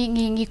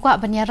ngi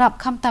kwa banyarap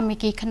kham tam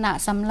ki khana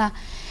samla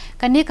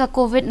kani ka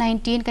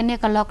COVID-19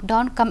 kani ka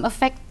lockdown kam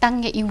affect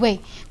tang ye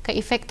iwe ka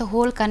affect the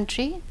whole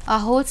country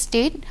a whole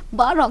state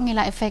ba ro ngi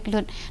la affect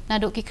lut na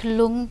do ki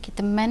khlung ki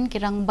temen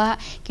ki rangba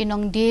ki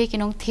nong de ki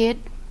nong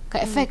thet ka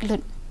affect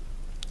lut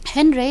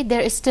Henry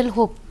there is still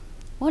hope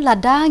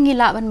lada ngi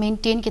la ban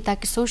maintain kita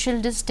ki social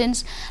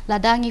distance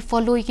lada ngi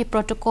follow ki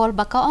protocol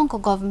baka ong ko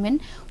government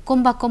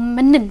kumba kom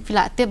menen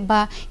fila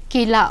tebba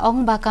kila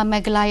ong baka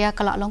meglaya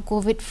kala long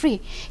covid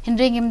free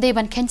Henry ngim de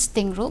ban ken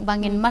sting ro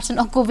bangin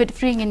marsen ong covid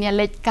free ngin ya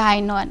let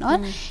kai no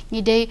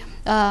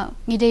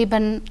ngi de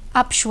ban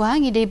upshwa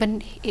ngi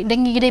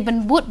de ban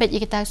boot bet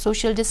kita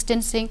social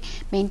distancing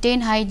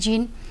maintain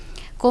hygiene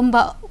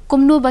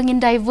kumnu bangin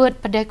divert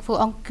pada fu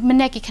ong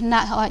mene ki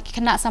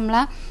kena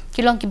samla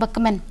kilong ki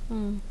bakmen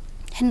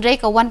Henry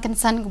ka one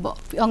concern ko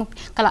ong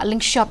kala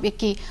link shop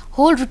yaki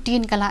whole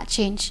routine kala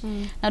change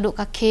nadu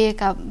ka Khie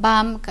ka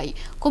bam ka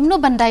kumnu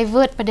ban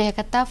divert pada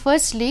kata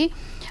firstly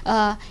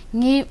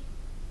ngi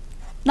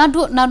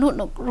nadu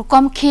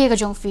kom Khie ka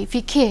jong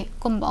fi Khie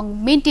kum ong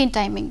maintain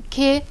timing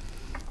Khie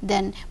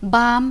then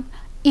bam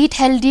eat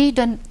healthy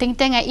dan ting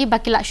ai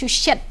bakila shu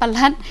shet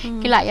palan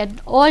kila ya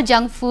all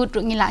junk food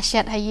ngila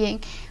shet hayeng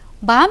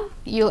bam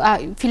you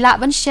fila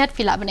ban shet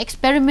fila ban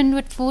experiment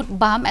with food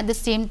bam at the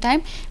same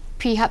time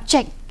pi have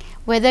check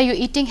whether you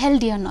eating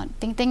healthy or not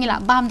ting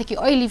ngila bam deki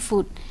oily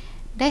food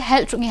they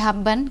help ngi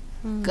haban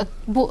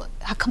bu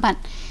hakman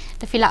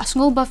the fila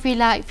snoba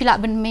fila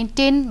ben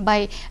maintain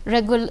by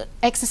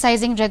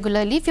exercising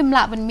regularly film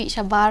la ben mi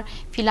shabar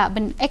fila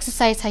ben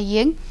exercise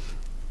hayeng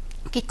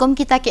ki kom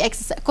kita ki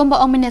exercise kom ba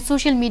on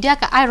social media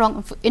ka ai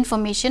wrong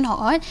information ho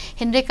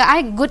hendre ka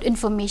ai good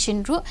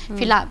information ru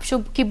fila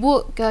so ki bu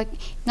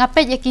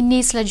ngape ya ki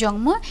nis la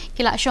jong mo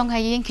kila shong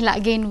hayeng kila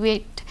gain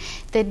weight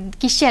the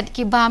ki shed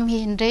ki bam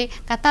hendre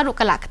kata ru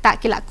kala kata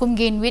kila kum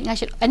gain weight nga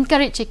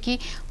encourage ki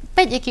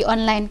page ki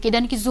online ki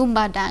dan ki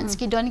zumba dance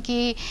ki don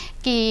ki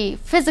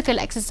physical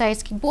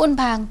exercise ki bon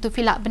bang tu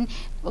fila ben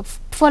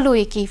follow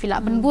ki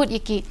fila ben boot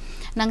ki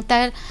nang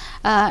ta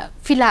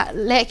fila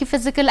le ki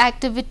physical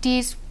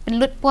activities ben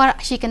lut por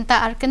shi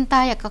kenta ar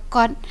kenta ya ka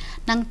kon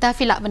nang ta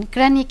fila ben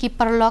kran ki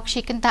parlok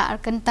shi kenta ar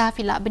kenta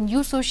fila ben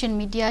use social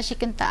media shi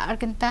kenta ar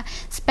kenta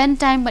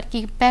spend time with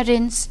ki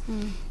parents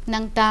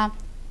nang ta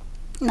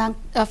nang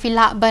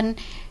fila ben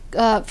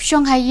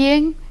shong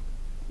hayeng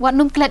wat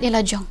num klat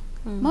ila jong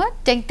mo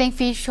teng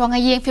fi shong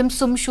hayeng film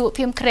sum shu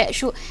film kre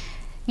shu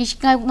ni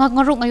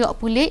ngaruk ayo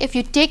pule if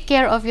you take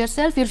care of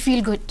yourself you'll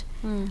feel good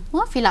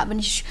mo fila ben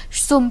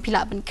sum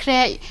fila ben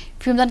kre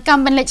film dan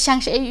kam ben let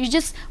chang you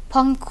just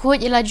pong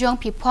khoj ila jong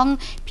pi pong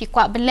pi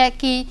kwa ben le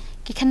ki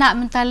khana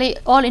mentally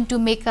all into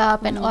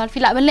makeup and all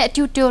fila ben let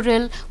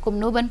tutorial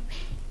kum no ben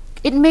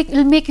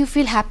it'll make you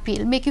feel happy,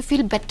 it'll make you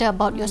feel better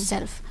about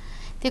yourself.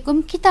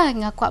 Kum kita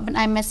ngakwa ben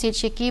I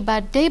message ki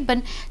but they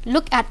ben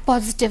look at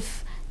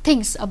positive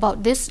things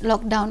about this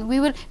lockdown.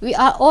 We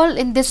are all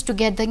in this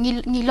together.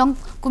 Ngilong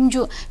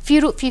kumju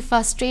firu fi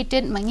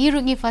frustrated, mangiru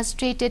ngi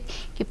frustrated.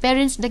 Ki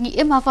parents dangi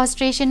ima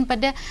frustration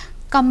pada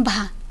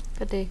kamba.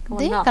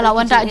 Kalau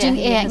wan rajing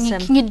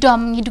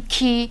ngidom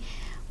ngiduki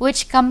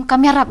which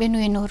kami harap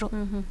enu enuru.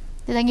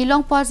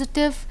 Ngilong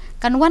positive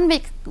kan wan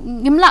make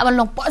ngimla ban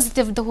long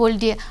positive the whole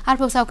day har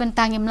pau sau kan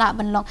tang ngimla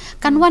ban long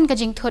kan wan ka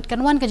jing thot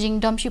kan wan ka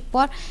jing dom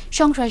shipot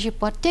shong shwa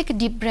shipot take a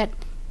deep breath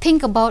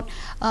think about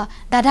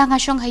dada nga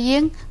shong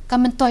hayeng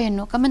kamentoy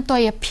no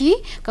kamentoy phi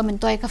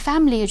kamentoy ka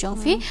family jong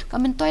phi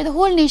kamentoy the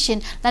whole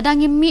nation dada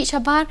ngi mi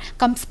chabar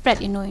kam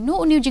spread inoi no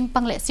uniu jing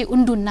pang le si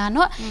undun na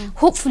no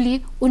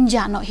hopefully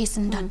unja no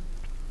hisendan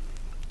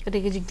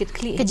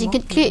ka jing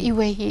clear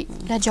iwe hi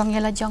la jong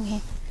he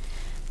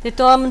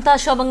Tito amta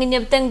shobang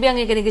inya beteng biang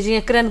ikani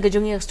gijing keren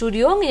gijung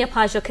studio ngiya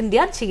phasho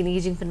khendiat chigini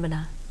gijing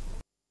penbana.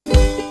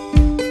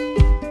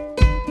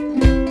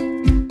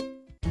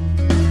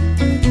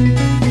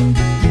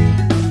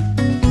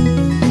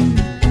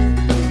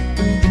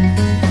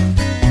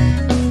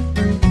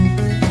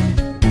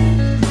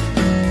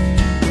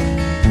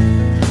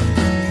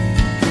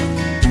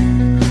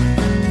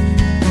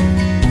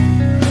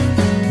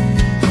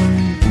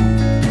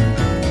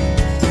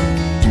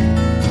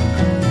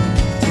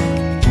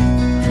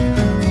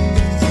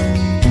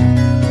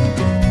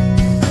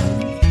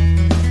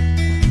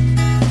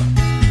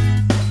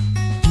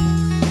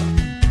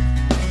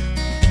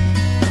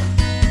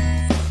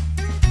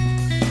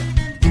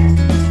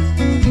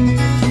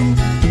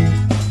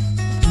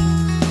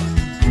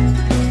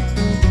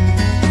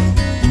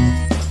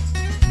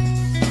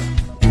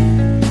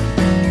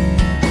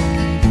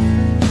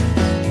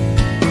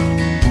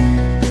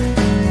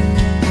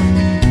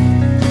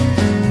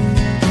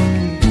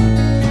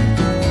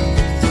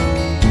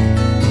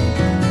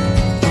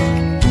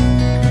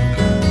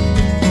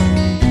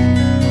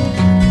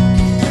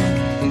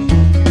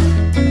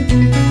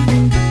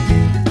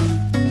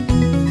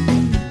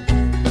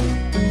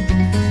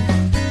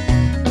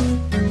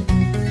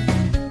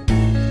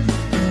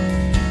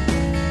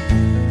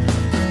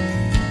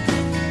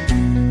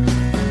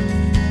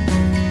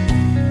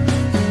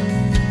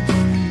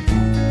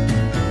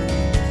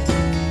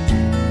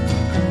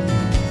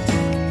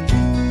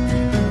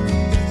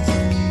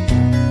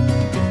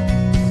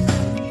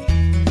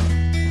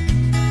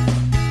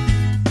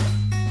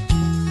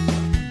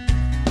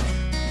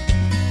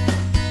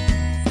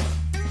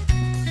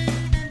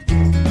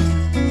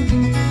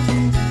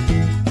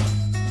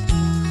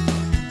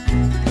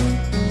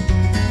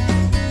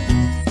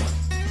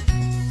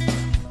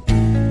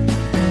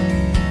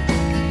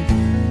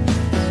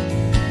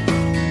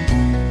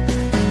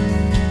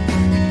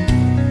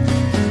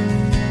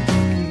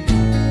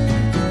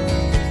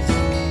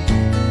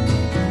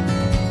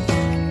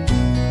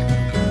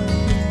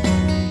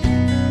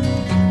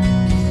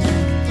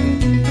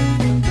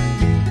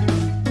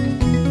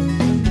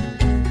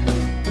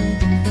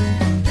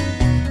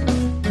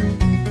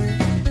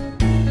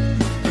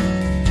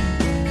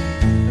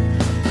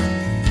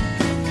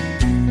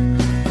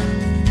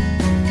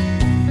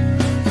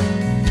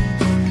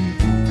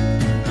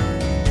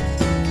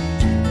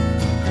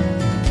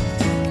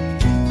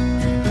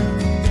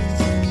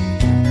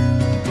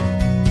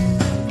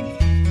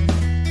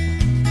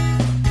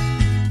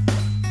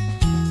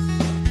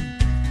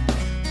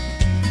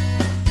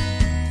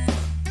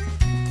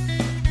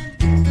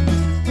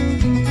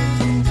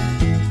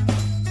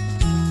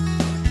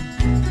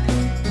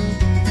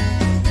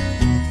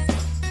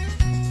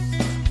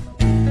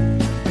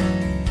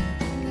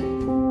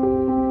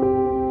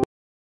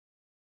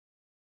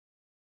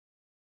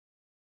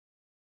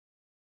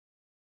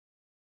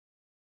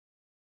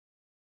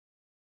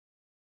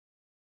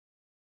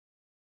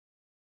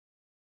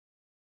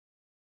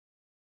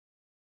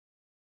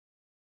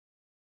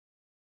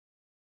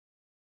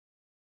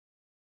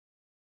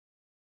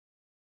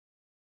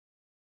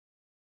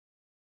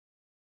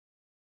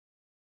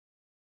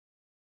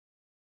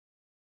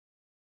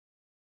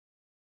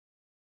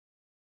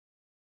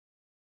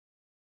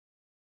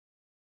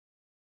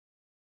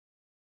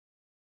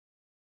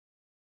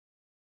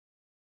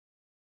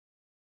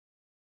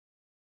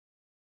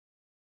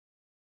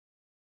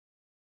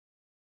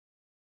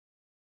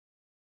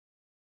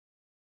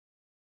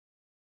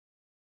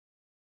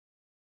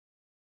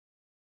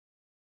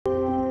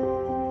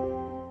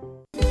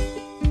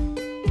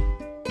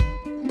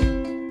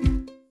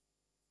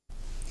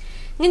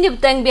 ngini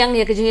btang biang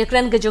ye kajing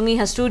ekran kajongi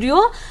ha studio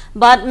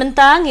bat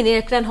mentang ngini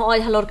ekran hoi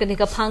halor kani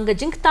ka phang ka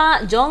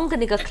jingktah jong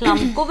kani ka khlam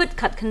covid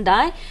khat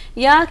khandai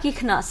ya ki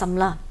khna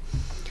samla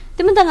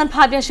timentangan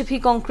phabya shipi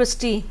kong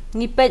Christy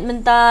ni pet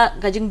menta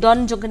kajing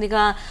don jong kani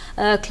ka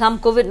khlam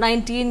covid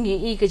 19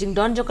 ngi kajing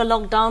don jong ka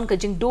lockdown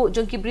kajing do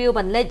jong ki brio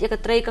ban let ya ka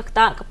trei ka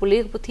ta ka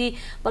puli puthi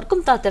bat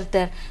kum ta ter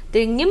ter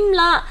te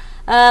ngimla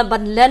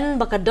ban len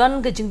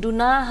bakadon kajing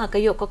duna ha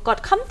kayo ka kot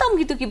kham tam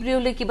gitu ki brio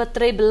le ki bat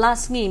trei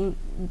belas ngi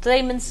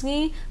trei men ngi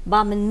ba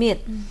men mit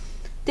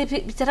te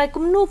bicara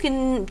kumno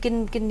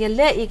kin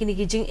yale ikini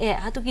kijing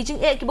hatu kijing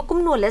ki ba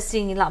kumno le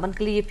sing la ban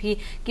kli phi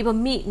ki ba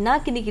mi na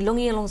kini ki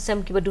longi long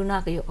sem ki ba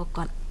duna kayo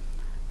kon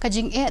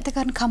kajing te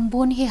kan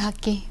kambun hi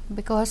hake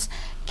because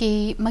ki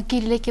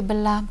makile ki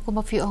bala ko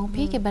ba fi ong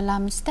phi ki bala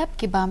step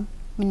ki ba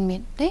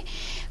min te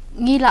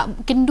ngila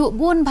kindu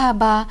bun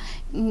ba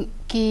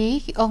ki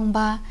ong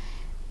ba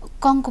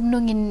kong kumno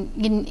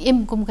ngin im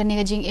kum kan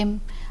kajing im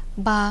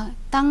ba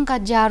tang ka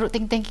jaru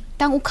teng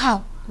tang ukhaw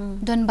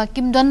don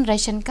bakim don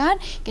ration card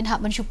kin hak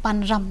ban chupan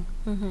ram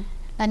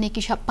lani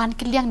ki shapan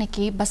kliang ne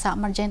ki basa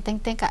marjan teng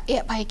ka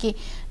bai ki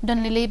don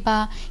lele ba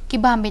ki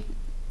ba mit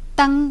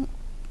tang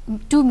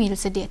 2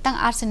 meals a day tang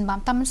arsen bam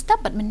tam step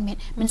bat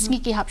min sngi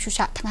ki hap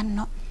shusha thangan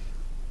no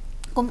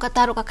kum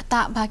kata ro ka kata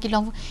ba ki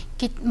long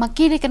ki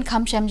makiri kan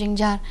kham sham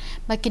jingjar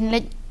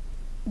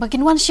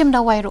bakin wan shim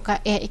da wai ro ka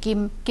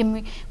kim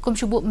kum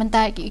shubu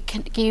menta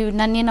ki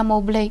nani na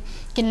moblei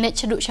kin le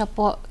chadu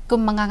shapo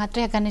kum manganga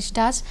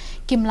treganistas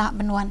kim la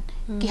banwan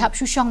ki hap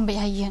shushong be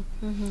hayeng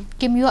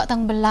kim yo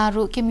tang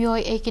belaru kim yo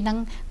kinang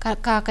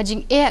ka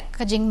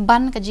kajing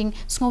ban kajing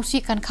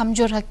sngosi kan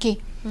khamjor haki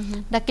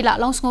da kila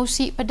long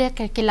sngosi pade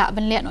kila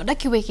ban le no da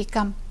ki we ki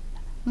kam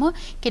mo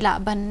kila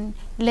ban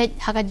le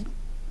haga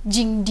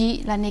jingdi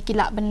la ne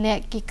kila ban le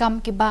ki kam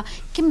ki ba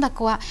kim da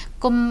kwa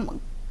kum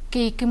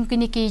ki kim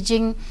kini ki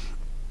jing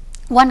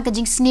wan ka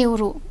jing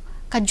sneuru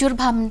ka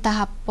jurbham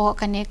tahap po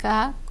kane ka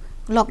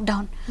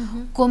lockdown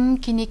kum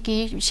kini ki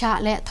sha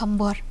le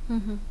thombor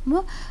mo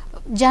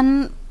jan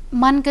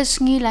man ka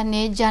sngi la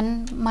ne jan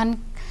man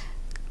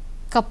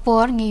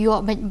kapor ngi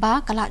yo ba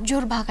kala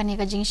jurba kane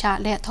ka jing sha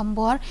le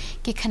thombor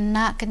ki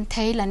khanna kan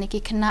thai la ne ki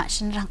khanna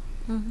shinrang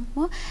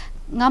mo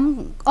ngam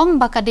ong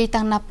ba ka de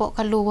tang na po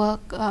ka luwa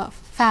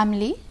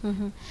family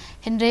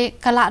henre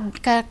kala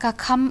ka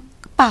kham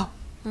pau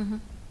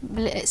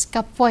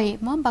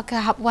kapoi mo baka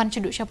hap wan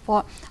chudu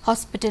chapo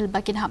hospital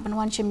bakin hap ban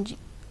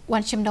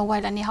wan chim da wai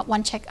la ni hap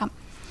wan check up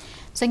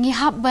sangi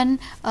hap ban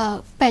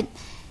pet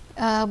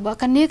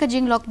bakane ka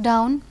jing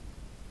lockdown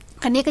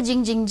kane ka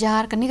jing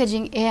jar kane ka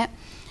jing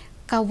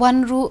ka wan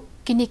ru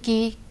kini ki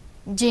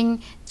jing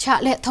cha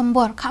le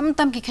thombor kham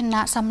tam ki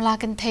khna samla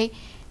kan thai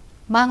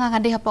manga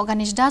ngade hap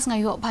organis das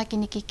ngayo ba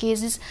kini ki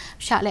cases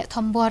cha le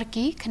thombor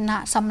ki khna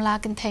samla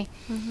kan thai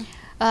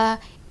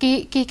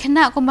ki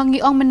khana ko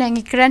mangi ong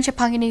menangi kran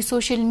chapang ini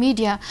social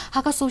media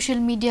haka social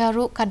media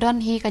ro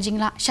kadon hi ka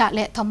jingla sha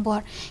le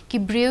thombor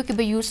ki breu ki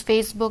be use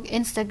Facebook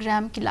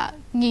Instagram ki la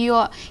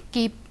ngiyo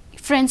ki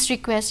friends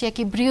request ya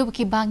ki breu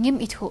ki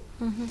bangim itho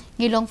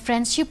ngilong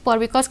friendship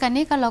por because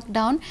kane ka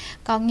lockdown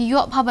ka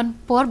ngiyo bhaban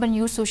por ban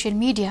use social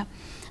media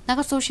naka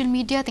social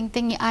media ting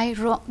ngi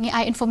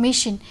ai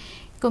information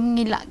kum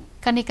ngila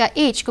kane ka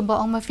age ko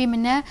ba ong ma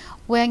femina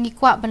we ngi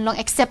kwa ban long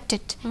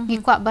accepted ngi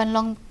kwa ban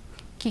long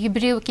ki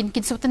breu kin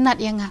subtanat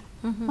yang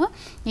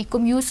ni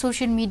kum use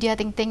social media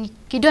ting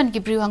ki don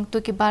ki breu ang tu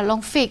ki ba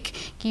long fake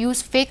ki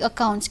use fake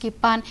accounts ki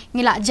pan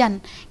ngila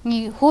jan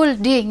ngi whole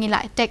day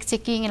ngila text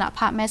ki ngila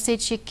pha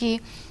message ki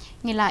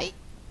ngila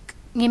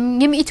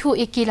ngim itu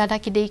ikila da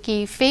ki de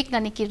ki fake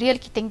na ni ki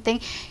real ki ting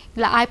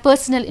la I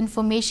personal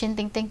information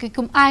ting ki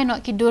kum I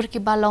no ki dor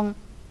ki balong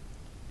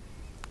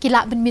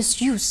kila ben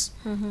misuse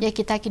ya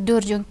kita ki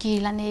dor jong ki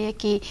la ne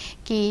ki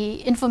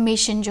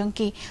information jong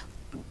ki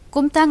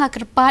kumta nga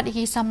kerpat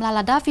iki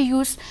samlala da fi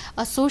use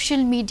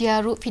social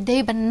media ru fidei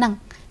benang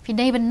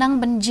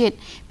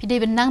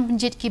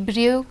banjit ki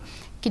breu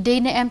ki dei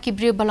na em ki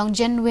breu balong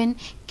genuine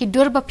ki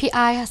dur ba pi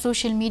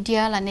social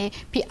media la ne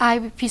pi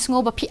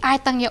sngo ba pi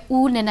tang ya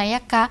u ne na ya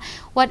ka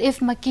what if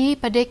maki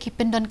pade ki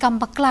pendon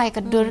kam baklai ka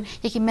dur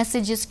ya ki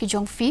messages ki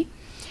jong fi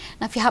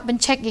na fi hab ben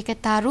check ki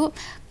taru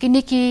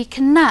kini ki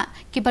khna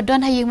ki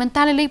badon hayeng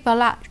mental le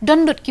bala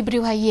don dot ki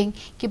breu hayeng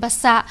ki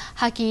basa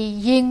ha ki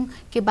yeng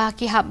ki ba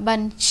ki hab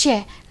ban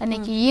share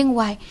ane ki yeng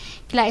wai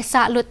ki la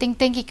sa lo ting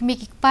ki mi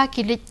ki pa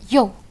ki le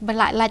yo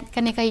bala la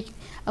kane kai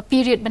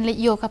period ban le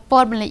yo ka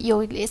por ban le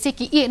yo le se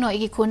ki e no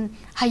ki kun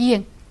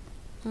hayeng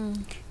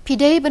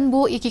pidei ban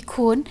bu ki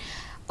kun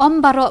om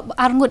baro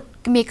arngut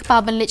mi ka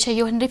ban le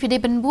chayo hande pidei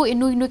ban bu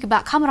inu ki ba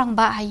khamrang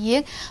ba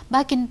hayeng ba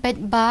kin pet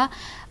ba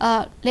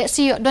le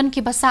si don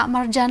ki basa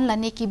marjan la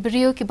ne ki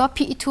breu ki ba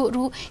pi itu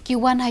ru ki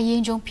wan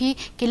hayeng jong pi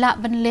ki la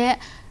ban le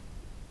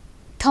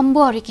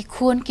thambor ki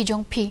khun ki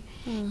jong pi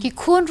ki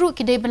khun ru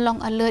ki dei ban long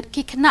alert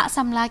ki khna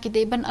samla ki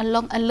dei ban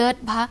along alert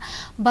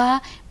ba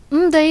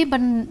dei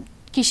ban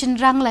kishin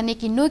rang la ne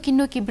ki no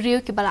ki breu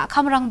ki bala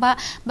khamrang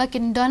ba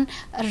kin don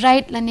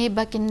right la ne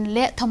ba kin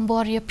le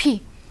thambor ya pi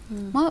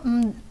ma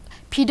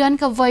pidon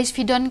ka voice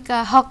pidon ka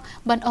hok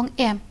ban ong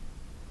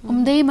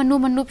dei manu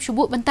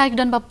subut bantai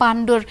don ba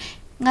pandur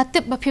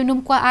ngatip ba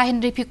pinum kwa a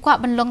Henry pi kwa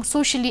ban long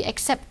socially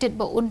accepted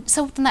ba un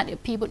sautnat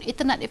pi bun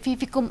itnat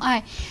pi kum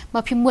ai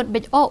ba pi mut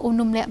bet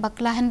unum le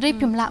bakla Henry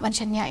pim la ban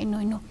chanya ino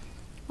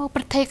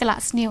perthai kala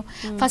sniu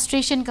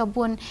frustration ka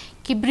bun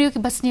ki briu ki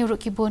basniu ru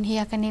ki bun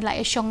hiya kani la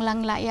shong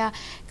lang la ya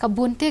ka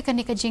bun te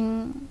kani ka jing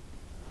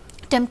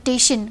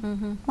temptation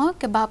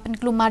ke ba pen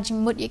klumar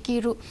jing mut ki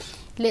ru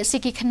le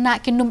siki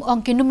khna ki num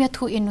ong ki num ya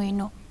thu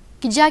ino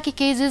ki ja ki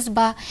cases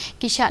ba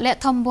ki sha le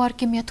thambor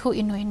ki me thu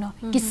ino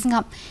ki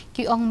sngap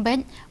ki ong ben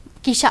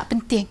ki sha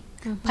penting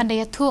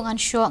pandai thu ngan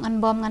sho ngan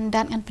bom ngan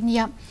dan ngan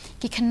penyap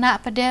ki khna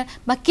pada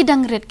ba ki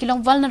dangret ki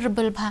long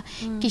vulnerable ba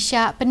ki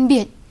sha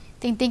penbiet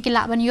ting ki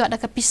la ban yo da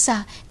ka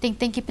pisah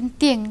ting ki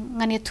penting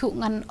ngan thu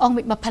ngan ong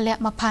mit ma phalek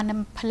ma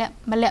phan phalek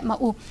malek ma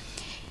u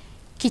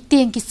ki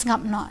ting ki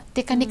sngap no te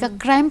kan ka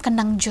crime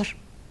kanang jur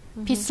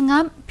pi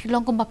sngap pi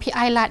long ko ba pi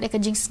ai la de ka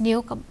jing snew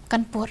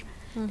kan por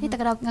ni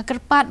tak ada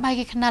ngakerpat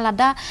bagi kenal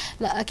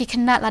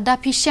lada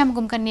pi syam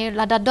gum kan ni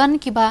lada don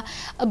ki ba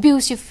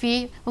abusive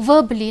fi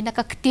verbally nak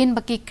ketin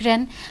bagi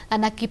kren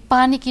lana ki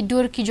pani ki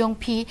dur ki jong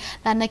pi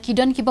lana ki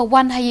don ki ba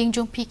wan hayeng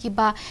jong pi ki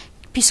ba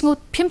pisngut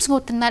pim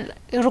sngut na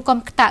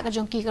rukom kta ka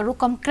jong ki ka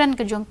rukom kren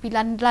ka jong pi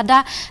lan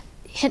lada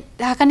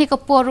hakani ka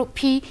por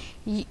pi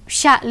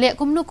sha le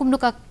kumnu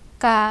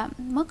ka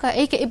maka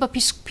ke ba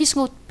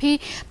pisngut pi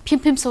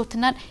pim so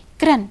tnat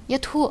kren ya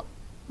thu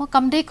mo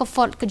kam de ka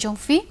fault ka jong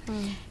fi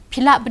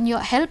pila banyo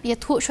help ya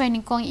thu shoi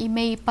ning kong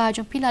email pa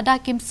jong pila da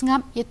kim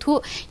sngam ya thu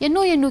ya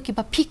no ki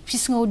ba phik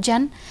pisngo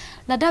jan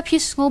lada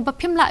pisngo ba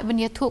phim la ban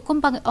ya thu kom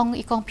bang ong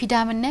i kong pida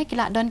man ne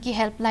kila don ki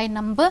helpline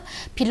number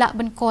pila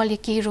ban call ya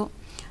ki ro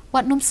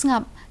what num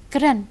sngam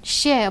kren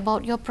share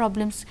about your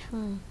problems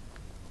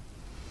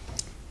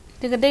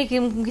Tiga-tiga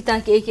kita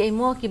ki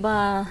mo ki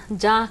ba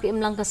ja ki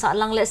imlang ka sa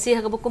lang le si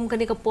ha ka bukum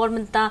kani ka por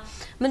menta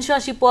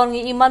mensha si por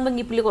ngi iman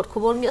bangi pelikot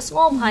khobor ngi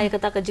sngom hai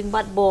kata ka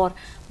jingbat bor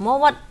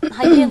mo wat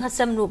hayeng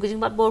hasam nu ka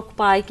jingbat bor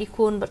pai ki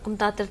khun bat kum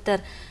ta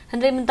ter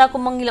handre menta ko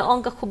mangila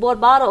ong ka khobor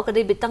baro ka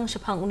de bitang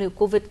shapang uni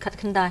covid khat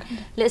khandai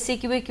le si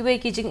ki we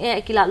ki jing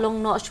ki la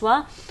long no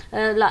shwa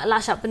la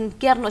sha pen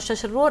ker no sha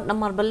shrot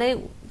namar bale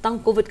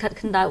tang covid khat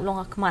khandai long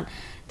akman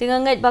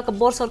Tinggal ngai ba ka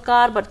bor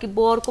sarkar bat ki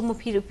bor ko mo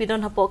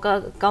pidon hapo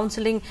ka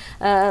counseling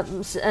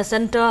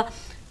center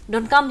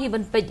don kam hi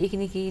ban pej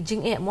ikini ki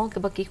jing mo ke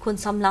ba ki khun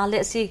samla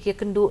le si ki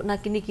kendu na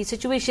kini ki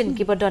situation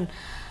ki badon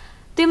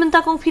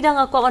timenta kong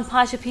pidang ko an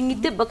pha she phingi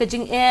tip ba ka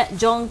jing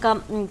jong kam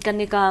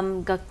kani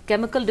kam ka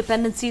chemical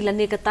dependency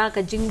lane ka ta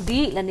ka jing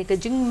di lane ka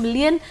jing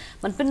million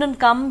man pindon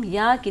kam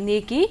ya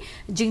kini ki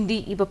jing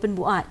di iba pen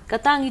buat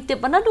kata ngi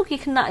tip bana du ki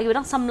khna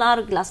yodang samlar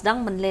glass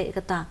dang man le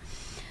kata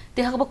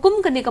ti ha ba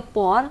kum kani ka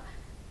por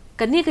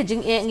kani ka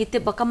jing ngite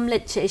bakam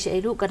let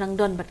che ru kadang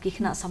don bat ki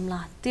khna samla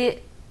te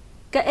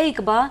ka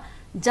ka ba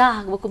ja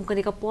bakum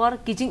kani ka por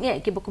ki jing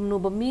ki bakum no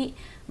bami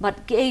bat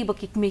ki ba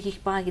ki me ki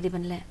pa ki de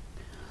ban le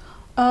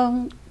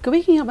ka wi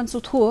ki ban su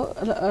tho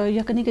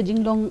ya kani ka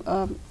jing long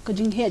ka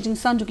jing he jing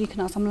san ju ki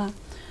khna samla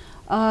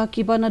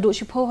ki ba na do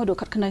shi pho ha do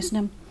khat khna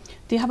isnem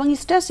ti habang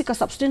stress ka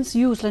substance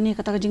use lani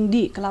kata ka jing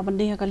di kala ban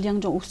de ka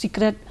liang jong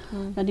secret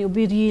lani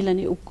ubiri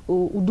lani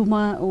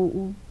uduma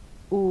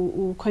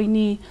u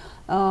khoini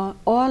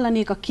all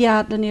ani ka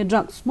kiat lani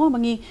drugs mo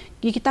bangi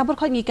ki kita ber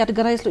khoi ngi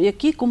categorize lo ya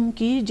ki kum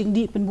ki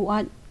jingdi pen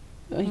buat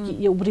ki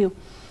ya ubriu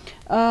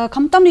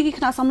khamtam ni ki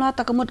khna samla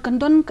takamut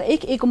kandon ka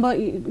ek ba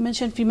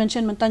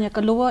mention mentanya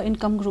ka lower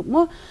income group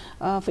mo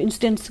for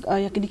instance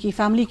ya ki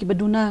family ki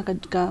baduna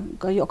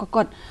ka yo ka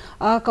kot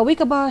ka we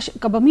ka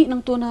ba mi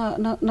nang to na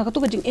ka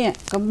to ka jing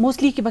ka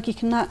mostly ki ba ki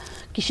khna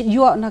ki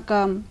yo na ka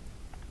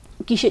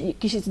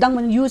ki sedang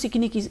men use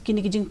kini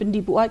jing pendi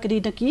buat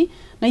kedi daki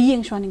na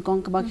yeng shwaning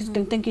kong ka ba ki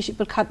teng ki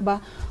perkhat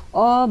ba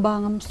o ba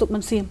ngam stuk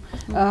man sim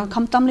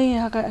khamtam ni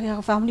ha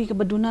family ka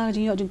baduna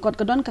jing yo jing kot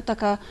ka don kata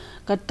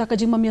ka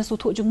jing mamia su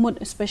thu jing mut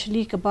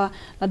especially ka ba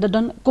la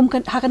don kum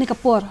kan ha kani ka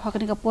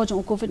por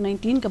jong covid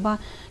 19 ka ba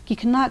ki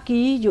khna ki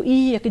yo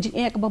ya ka jing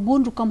ka ba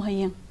bun ru kam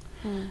hayeng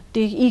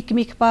ti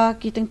mi ka ba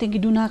ki teng ki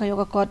duna ka yo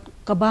ka kot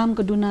ka bam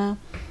ka duna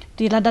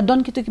ti la don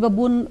ki ba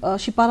bun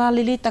shipara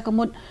lili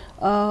takamut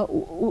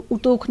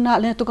uto khna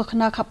le to ka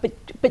khna kha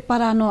pet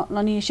para no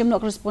lani shemno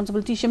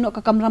responsibility shemno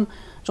ka kamram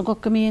jong ko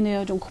kami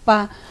ne jong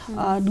pa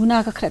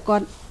duna ka khre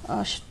kon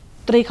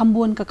tre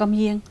khambun ka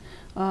kamyeng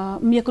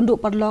mi kundu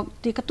parlok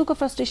ti ka tu ka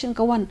frustration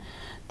ka wan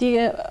ti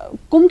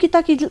kum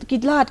kita ki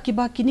lat ki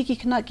ba kini ki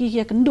khna ki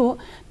ya kundu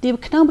ti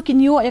khna ba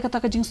kinyo ya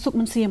kata ka jing suk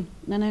man sim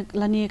nana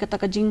lani kata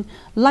ka jing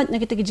lat na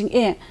kita ki jing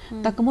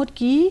takamut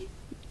ki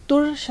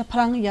tur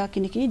shaphrang ya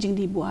kini ki jing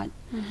di buat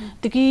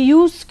tiki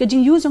use ka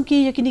jing use ki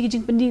ya kini ki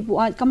jing pendi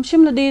buat kam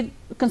shim la de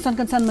kansan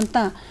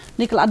menta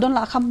ni kala don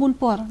la khambun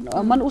por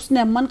man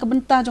usne man ka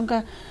benta jong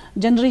ka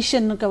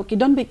generation ka ki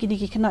don be kini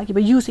ki khna ki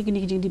ba use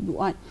kini ki jing di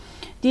buat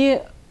ti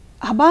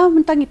haba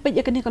menta ngi pej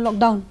ya kini ka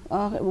lockdown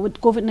with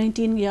covid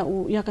 19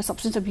 ya ka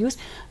substance abuse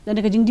dan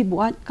ka jing di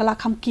buat kala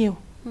kham kiu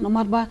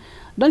nomor ba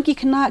don ki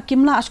khna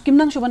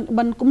kimnang shu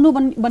ban kumnu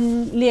ban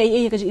le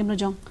ai ka jing em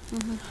jong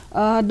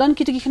don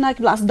ki khna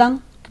ki blas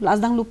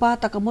dang lupa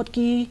takamot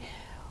ki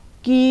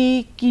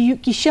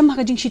shem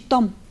ka jing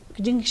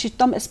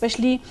shitom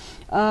especially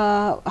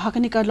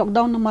hakani ka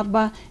lockdown nomor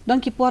ba don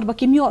ki por ba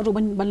kimyo ru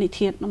ban li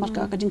thiet nomor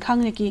ka jing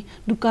khang ne ki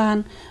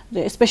dukan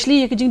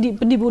especially ka jing di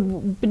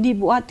pendi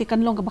buat ti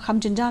kan long ka bakham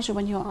jenjar shu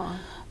ban yo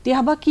ti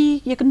haba ki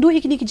ye kan du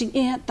ikini ki jing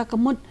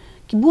takamot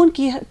kibun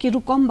ki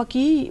rukom ba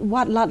ki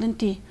wat lat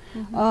nanti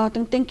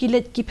teng ki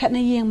let ki phet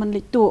na yeng man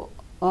let tu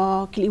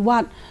ki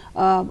wat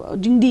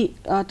jingdi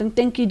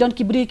teng ki don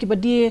ki bri ki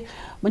badi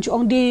manchu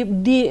ong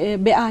di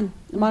bean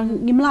mar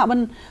ngimla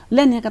ban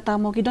len ya kata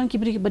mo ki don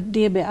ki bri ki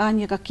badi bean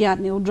ya ka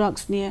kiat ni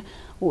drugs ni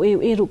o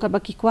ru ka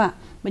ba ki kwa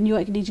ban yo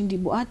ki jingdi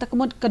bu ta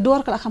kamot ka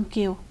dor kala kham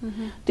keo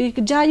ti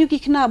ka jayu ki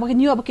khna ba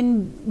yo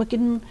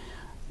bakin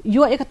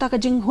yo e kata ka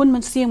jing hun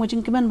man siang mo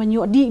jing keman ban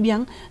yo di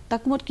biang ta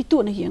kamot ki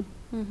tu na hiang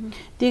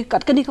ti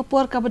kat kani ka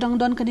por ka badang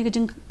don kani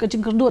ka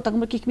jing kerdo tak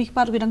mo ki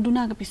par bidang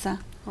duna ka pisa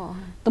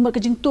tamar ka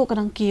jing to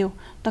kadang kiyo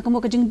tak mo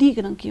ka jing di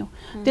kadang kiyo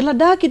ti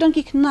lada ki don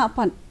ki khna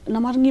pan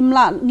namar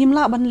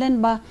ngimla ban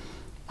len ba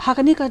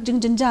hakani ka jing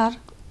jenjar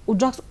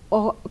udrak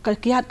ka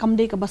kiat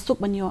kamde ka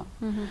basuk banyo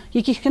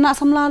ki khna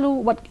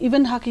samlalu what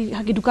even haki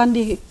dukan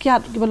di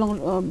kiat ki balong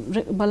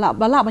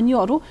bala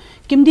banyo ru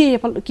kimdi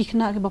ki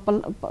khna ki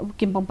bapal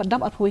kim pam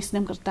padap at voice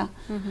nem karta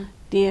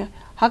ti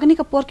hakani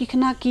ka por ki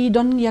khna ki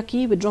don ya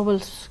ki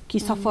withdrawals ki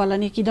suffer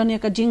lani ki don ya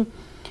ka jing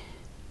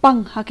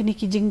pang hakani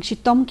ki jing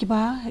shitom ki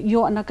ba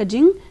yo ana ka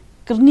jing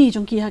kerni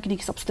jong ki hakani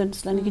ki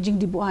substance lani ki jing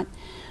dibuat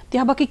ti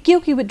haba ki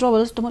kio ki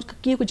withdrawals tomot ka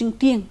kio ko jing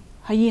tieng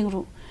hayeng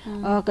ru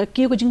ka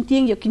kio ko jing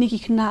tieng ya kini ki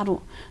khna ru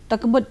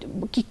takbot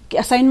ki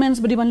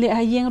assignments badi ban le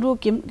hayeng ru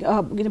kim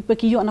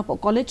ki yo ana po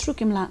college ru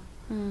kim la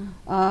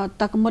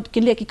takmot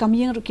ki le ki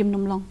kamyeng ru kim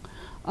nomlong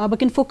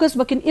bakin focus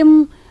bakin im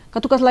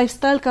katukas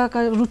lifestyle ka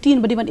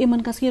routine badi ban iman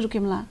ka skiru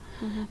kimla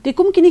te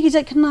kum kini ki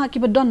jai khna ki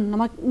badon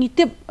nama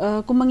ngitip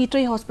kum mangi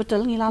trai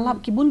hospital ngi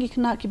lalap ki bun ki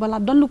khna ki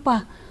balap don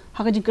lupa ha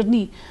ka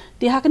jingkerni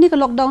te ha kani ka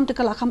lockdown te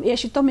kala kham e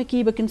shitom e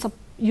ki bakin sap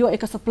yo e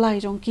ka supply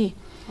jong ki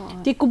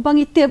te kum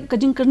bangi tip ka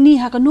jingkerni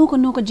ha ka no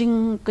ka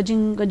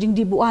jing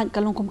di buan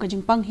kalong kum ka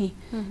jing panghi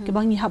ke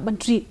bangi hab ban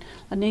treat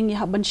ane ngi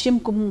hab ban shim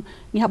kum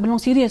ngi hab ban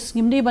long serious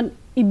ngim de ban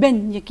event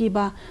ya ki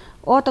ba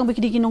tang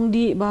biki nong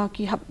di ba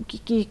ki hap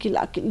ki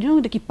la ki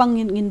de ki pang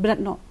in berat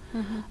no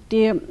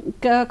te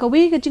ka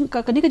we ka jing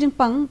ka ni ka jing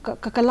pang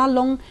ka la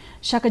long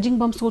sha ka jing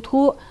bam so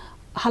thu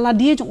hala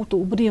die jong utu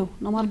brio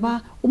nomor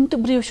ba te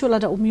brio sho la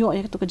da yo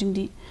e to ka jing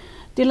di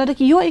te la da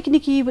ki yo e ki ni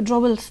ki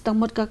withdrawals tang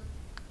mot ka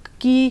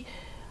ki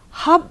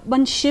hab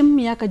ban shim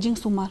ya ka jing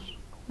sumar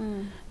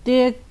te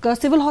ka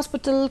civil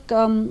hospital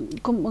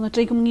kum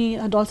trai kum ni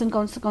adolescent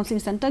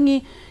counseling center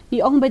ni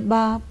ong bet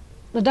ba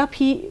lada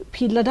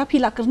phi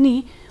la karni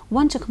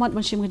wan chakmat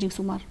ban shim ngajing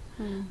sumar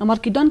namar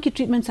ki don ki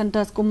treatment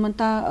centers kum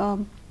manta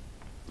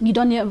ni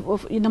don ya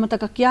namata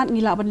ka kiat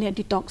ngila ban le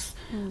detox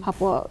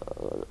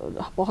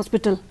hapo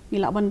hospital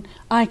ngila ban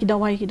ai ki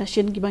dawai ki da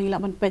shin ki bang ngila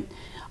ban pet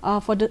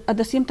at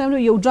the same time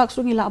yo drugs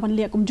ru ngila ban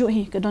le kum jo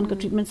hi ka don ka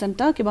treatment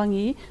center ki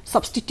bangi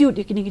substitute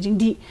ki ni jing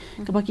di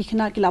ka ba ki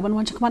khna ki la ban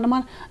wan chakmat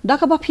namar da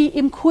ka ba phi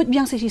im khut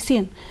biang se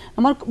sin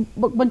namar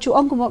banchu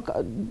ong ko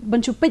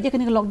banchu pet ya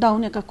ka ni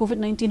lockdown ya ka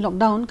covid-19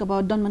 lockdown ka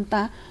ba don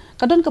manta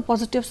ka don ka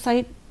positive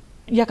side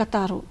ya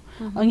kataru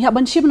ya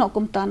ban shim no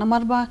kumta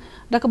namar ba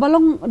da ka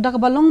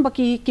balong ba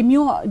ki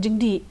kimyo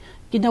jingdi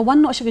kina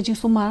wan no sha jing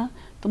sumar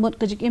tumot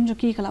ka jing em jo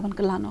ki kala ban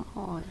kala no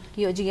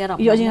yo jing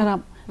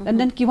arab and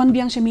then ki wan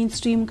biang sha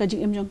mainstream ka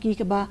jing em jo ki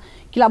ka ba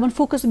kila ban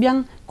focus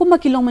biang kuma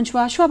kilong man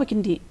shwa ba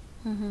kindi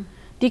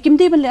ti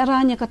kimdi ban le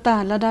aranya kata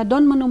lada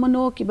don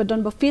mano ki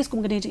badon ba face kum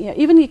gane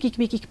even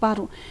ki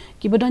paru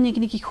ki badon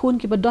ki khun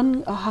ki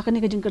badon hakane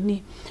ka jing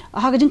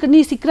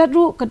karni secret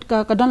ru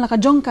ka don la ka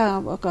jong ka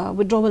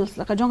withdrawals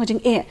la ka jong ka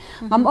jing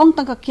mam ong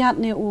tang ka kiat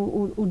ne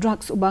u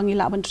drugs u bangi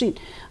la ban treat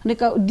ne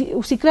ka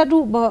secret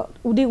ru ba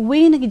u de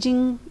way ne ki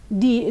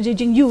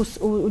jing use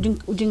u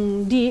jing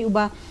di u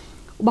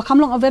ba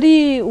khamlong a very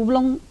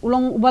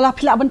ulong bala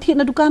phila ban thi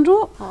na dukan ru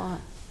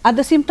at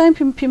the same time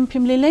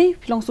pim lelai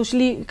long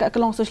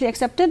socially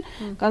accepted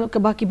kalau ke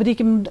baki beri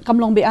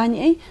kamlong be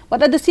ani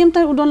but at the same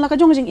time udon la ka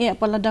jong jing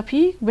pala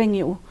dapi beng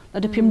you la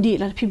da pim di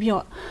la pim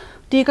yo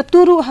ti ka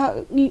turu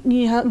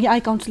ni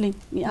eye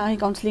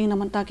counseling na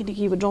manta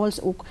ki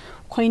withdrawals u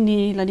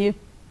khoini la ni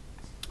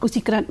u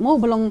secret mo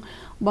bolong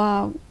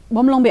ba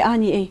bomlong be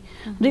ani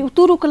ri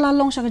turu kala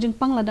long sa jing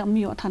pang la da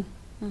mi yo than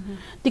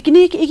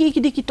Dikini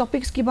ki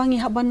topics ki bangi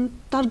haban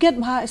target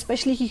bah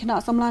especially ki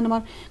kena samla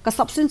namar ka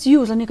substance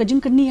use ani ka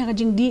jing kani ka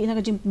jing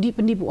di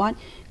pendi buat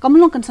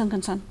kamlong concern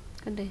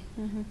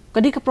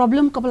kadi ka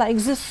problem ka bala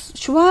exist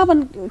shwa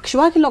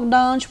ki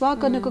lockdown shwa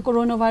ka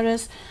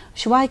coronavirus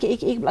shwa ki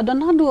ek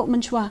adan hadu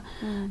menshwa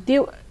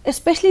de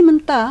especially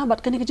menta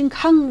bat kani ka jing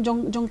khang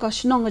jong ka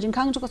shnong jing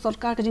khang jong ka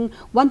sarkar ka jing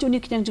wan chu ni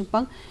ki jing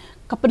pang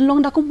ka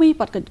penlong da kumpi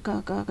pat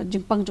ka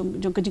jing pang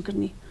jong ka jing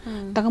kani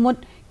takamot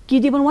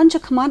ki di ban wan cha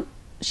khamat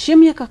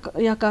shim ya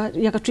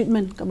ka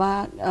treatment ka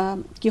ba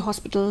ki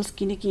hospitals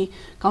ki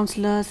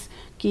counselors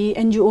ki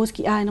NGOs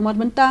ki ai namad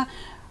benta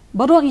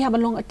baru ngi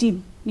haban long a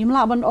team ni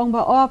mala ban ong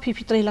ba pi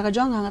trai la ka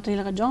jong nga trai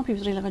la ka jong pi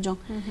trai la ka jong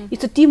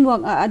it's a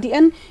teamwork at the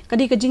end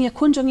kadi ka jing ya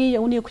kun jongi ya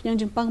uni khnyang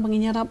jingpang bangi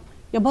nyarap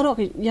ya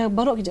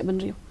baru ki jaban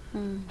riu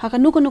haka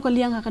nuko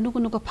liang haka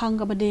nuko phang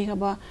ka bade ka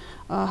ba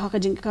haka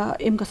jing ka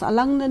em ka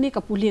salang na ni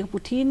ka puli ka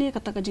puthi ni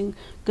kata ka jing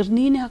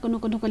gerni ni haka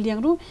nuko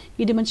liang ru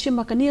ide man shim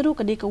ba ka ni ru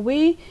ka de ka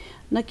we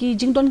na ki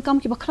jing don kam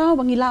ki bakra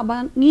bangi la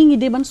ban ngi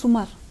de ban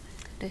sumar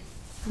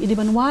ide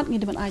ban wat ngi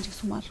de ban ai jing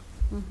sumar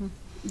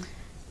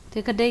te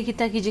kadai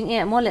kita ki jing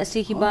mo le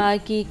si Kiba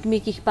ki mi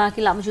ki pa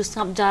ki la mu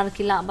sap jar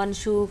ki la ban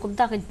shu kum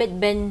ta kan pet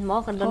ben mo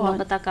kan don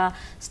kata ka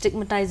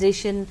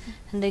stigmatization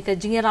handai ka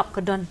jing rap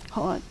ka don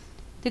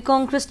ti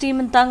kong Christy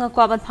mentang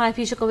kwa ban phai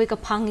phi shakawe ka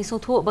phang ni so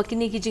tho ba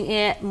kini ki jing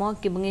mo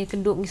ki bangi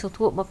kan do ni so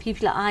tho ba phi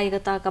la ai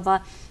kata ka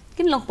ba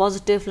kin long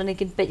positive la ne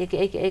kin pet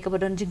ke ka ba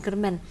don jing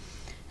kermen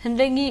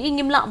handai ngi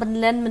ingim la ban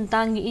len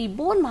mentang i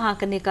bon ma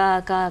ka ne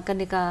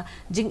ka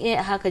jing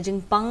ha ka jing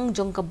pang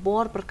jong ka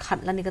bor per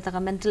khat la ni kata ka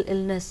mental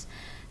illness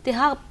te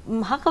ha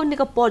ka ni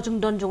ka por jung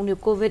don jong ni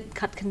covid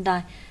khat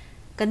khandai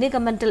kani ka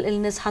mental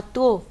illness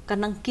hato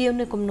kanang kiu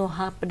ni kumno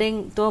ha pedeng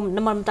to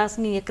namam tas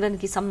ni ekran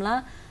ki samla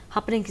ha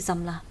pedeng ki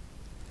samla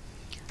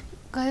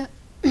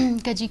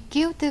ka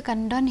jikiu te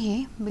kan don he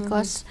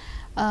because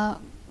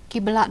ki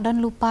belak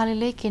don lupa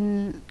lele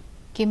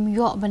kim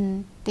yo ban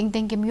ting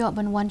kim yo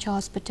ban one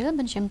hospital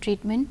ban sham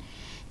treatment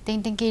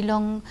ting ki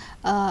long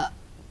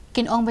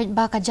kin ong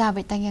ba ka ja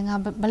ba tang yang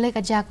bale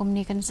ka ja kum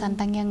ni kan san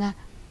tang yang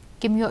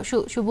kim yo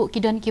shubu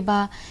kidon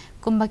Kiba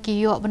kumba ki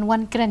yo ban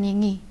wan kran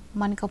yangi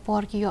man ka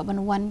por ki yo ban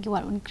wan ki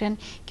wat un kran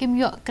kim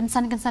yo kan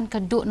san ka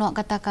du no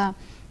kata ka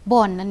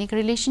bond ani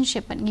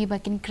relationship ban ngi ba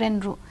kin kran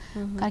ru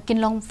ka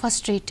kin long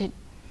frustrated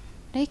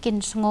dai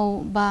kin sngo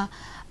ba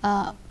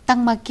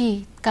tang ma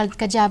ki kal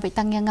ka ja ba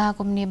tang yang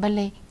kum ni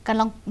bale kan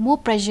long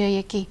more pressure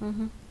yaki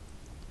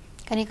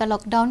kani ka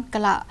lockdown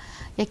kala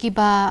yaki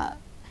ba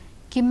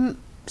kim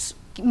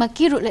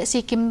makiru le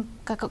si kim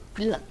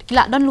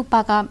kila don lupa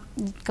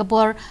ka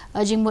bor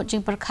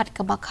jing perkhat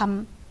ka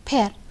bakam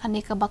per ani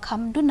ka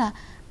bakam duna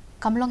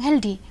kam long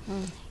healthy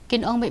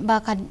kin ong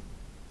ba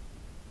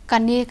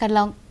kan ni ka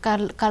long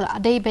kal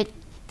adai bet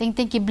ting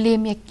ki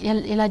blame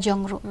ya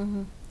jong ru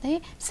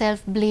self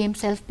blame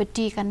self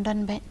pity kan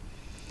don bet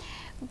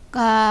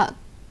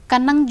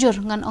kanang jur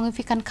ngan ong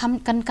fi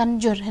kan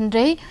jur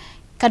hendrei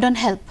ka don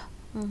help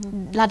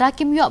lada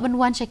kim yo ban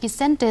wan ki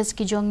sentence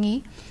ki jongi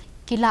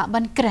kila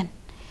ban kren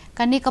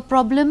kani ka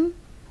problem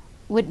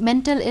with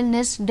mental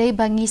illness day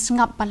bangi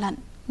sngap palan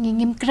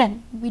ngim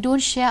kren we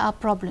don't share our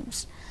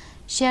problems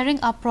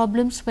sharing our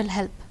problems will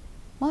help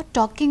mo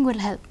talking will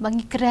help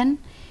bangi kren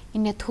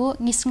ine thu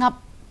ngi sngap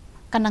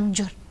kanang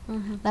jur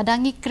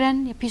ladangi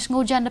kren pis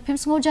ngojan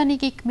ni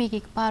ki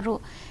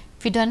paru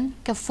fidan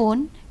ka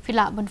phone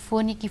fila ban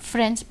phone ni ki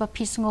friends ba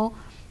pis ngo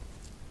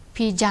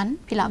pi jan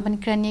fila ban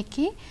kren ni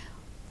ki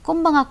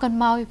kumbanga kan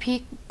mau pi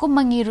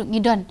kumbangi ru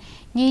ngidon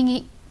ngi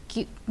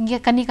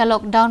kani ka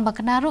lockdown ba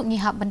kanaru ngi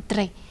ha ban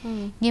tre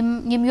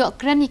ngim yo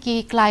kran ki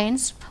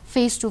clients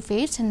face to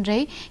face and re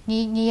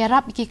ngi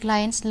yarap ki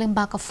clients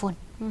lemba ka phone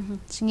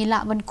ngi la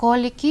ban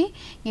call ki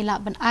ngi la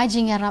ban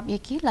ajing yarap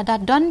ki la da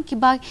don ki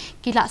ba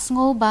ki la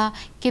sngo ba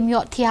kim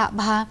yo thia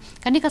ba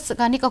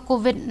kani ka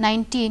covid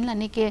 19 la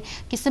ni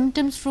ki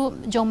symptoms through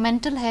jong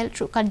mental health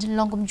through kan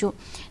long kum jo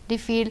they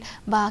feel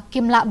ba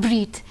kim la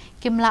breathe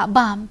kim la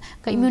bam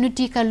ka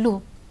immunity ka low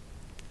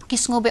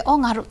kisngo be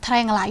ong haru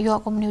try ngala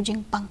yo kom new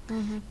jingpang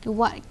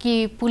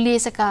ki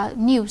police ka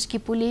news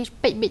ki police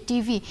pe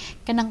TV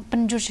kenang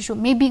penjur susu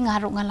maybe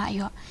ngaru ngala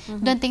yo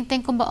dan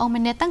ting kom ba ong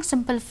menetang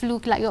simple flu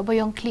kla yo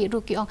boyong kli ru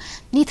ki ong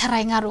ni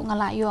tharai ngaru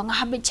ngala yo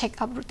ngabe check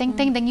up ting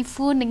dangi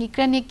phone dangi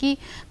kran ki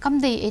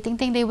kam dei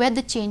ting dei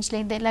weather change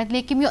le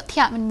kim yo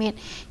thia men met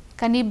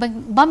kani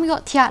bam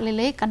yo thia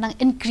le kanang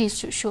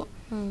increase susu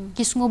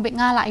kisngo be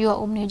ngala yo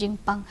new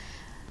jingpang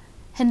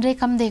henry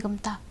kam dei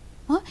kom ta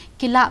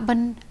kila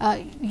ban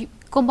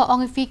komba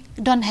ong fi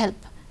don't help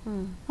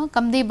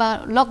kam de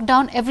ba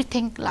lockdown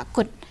everything la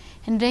kut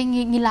hendre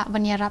ngila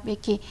ban yarap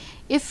ki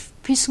if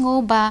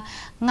pisngo ba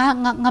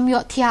ngam yo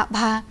thia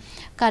ba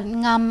kan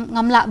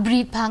ngam la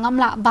breathe ba ngam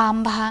la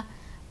bam ba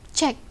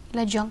check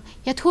la jong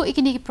ya thu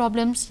ikini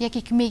problems ya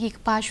ki kmi ki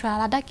pa shwa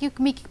la da ki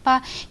kmi ki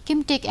pa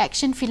kim take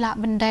action fila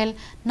bandal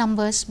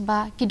numbers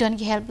ba ki don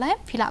ki help la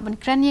fila ban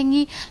kran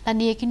yangi la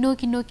ni kino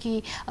ki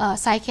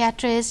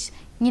psychiatrist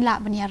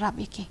ngila ban yarap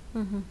ki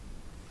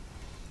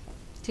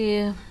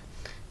ti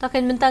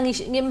takin mentang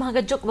ngim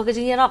haga jok baga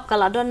jing yarap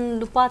kala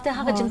don lupa te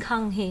haga jing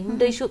khang he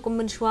dei shu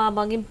kum shwa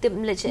bangim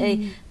tim le che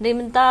dei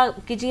menta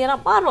ki jing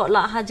yarap paro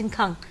la ha jing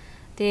khang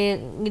te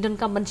ngidon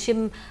kam ban shim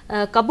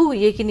kabu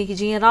ye kini ki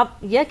jing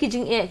yarap ya ki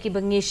jing ki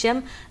bangi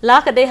shem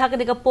la ka dei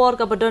haga ka por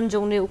ka badon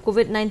jong ne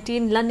covid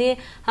 19 la ne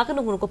haga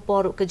nu ko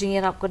por ka jing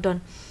yarap ka don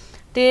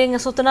Ting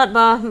sotanat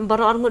ba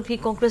baro arngut pi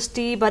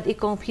kongresti bat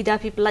ikong pida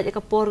pi pelat ya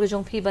kapor ke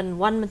jong pi ban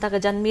wan menta ka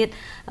janmit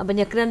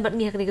banyak keren bat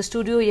ngi hakni ke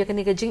studio ya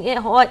kani ke jing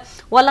hoi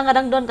walang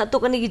adang don ka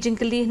tuk ani jing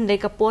keli ndai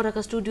kapor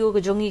ka studio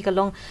ke jongi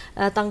kalong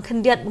tang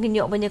khendiat bangin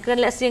yo banyak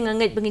keren lek sing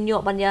ngai bangin yo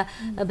ban ya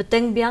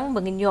beteng biang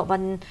bangin yo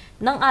ban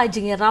nang a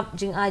jing rap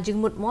jing a jing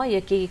mut mo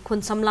ya ki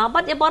kun samla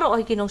bat ya baro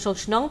oi ki nong sok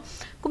snong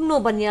kumno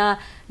ban ya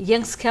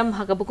yang scam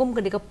ha ka bukum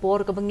kani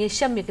kapor ka bangi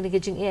syam ya kani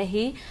ke jing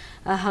hi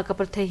ha ka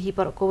perthai hi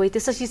par ko wei te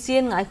sa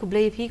sisien ngai ku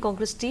phi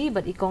kongresti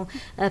bat ikong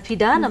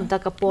phida nam ta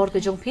kapor ke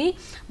jong phi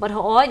bat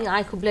hoi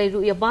ngai khu blai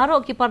ru ya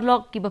baro ki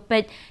parlok ki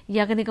bapet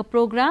ya kani ka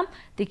program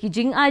te ki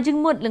jing a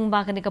jing mut leng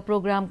ba kani ka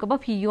program ka ba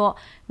phi yo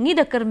ngi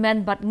da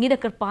kermen bat ngi da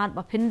kerpat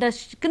ba phinda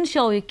kin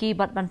show ki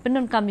bat ban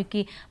pinon kam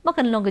ki ba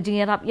kan long ke jing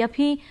rap ya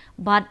phi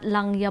bat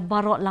lang ya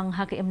baro lang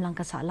ha ke em lang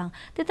ka salang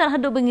te tar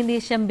hadu bengini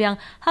sembyang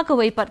ha ka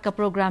wei pat ka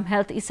program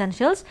health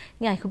essentials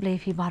ngai khu blai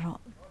phi baro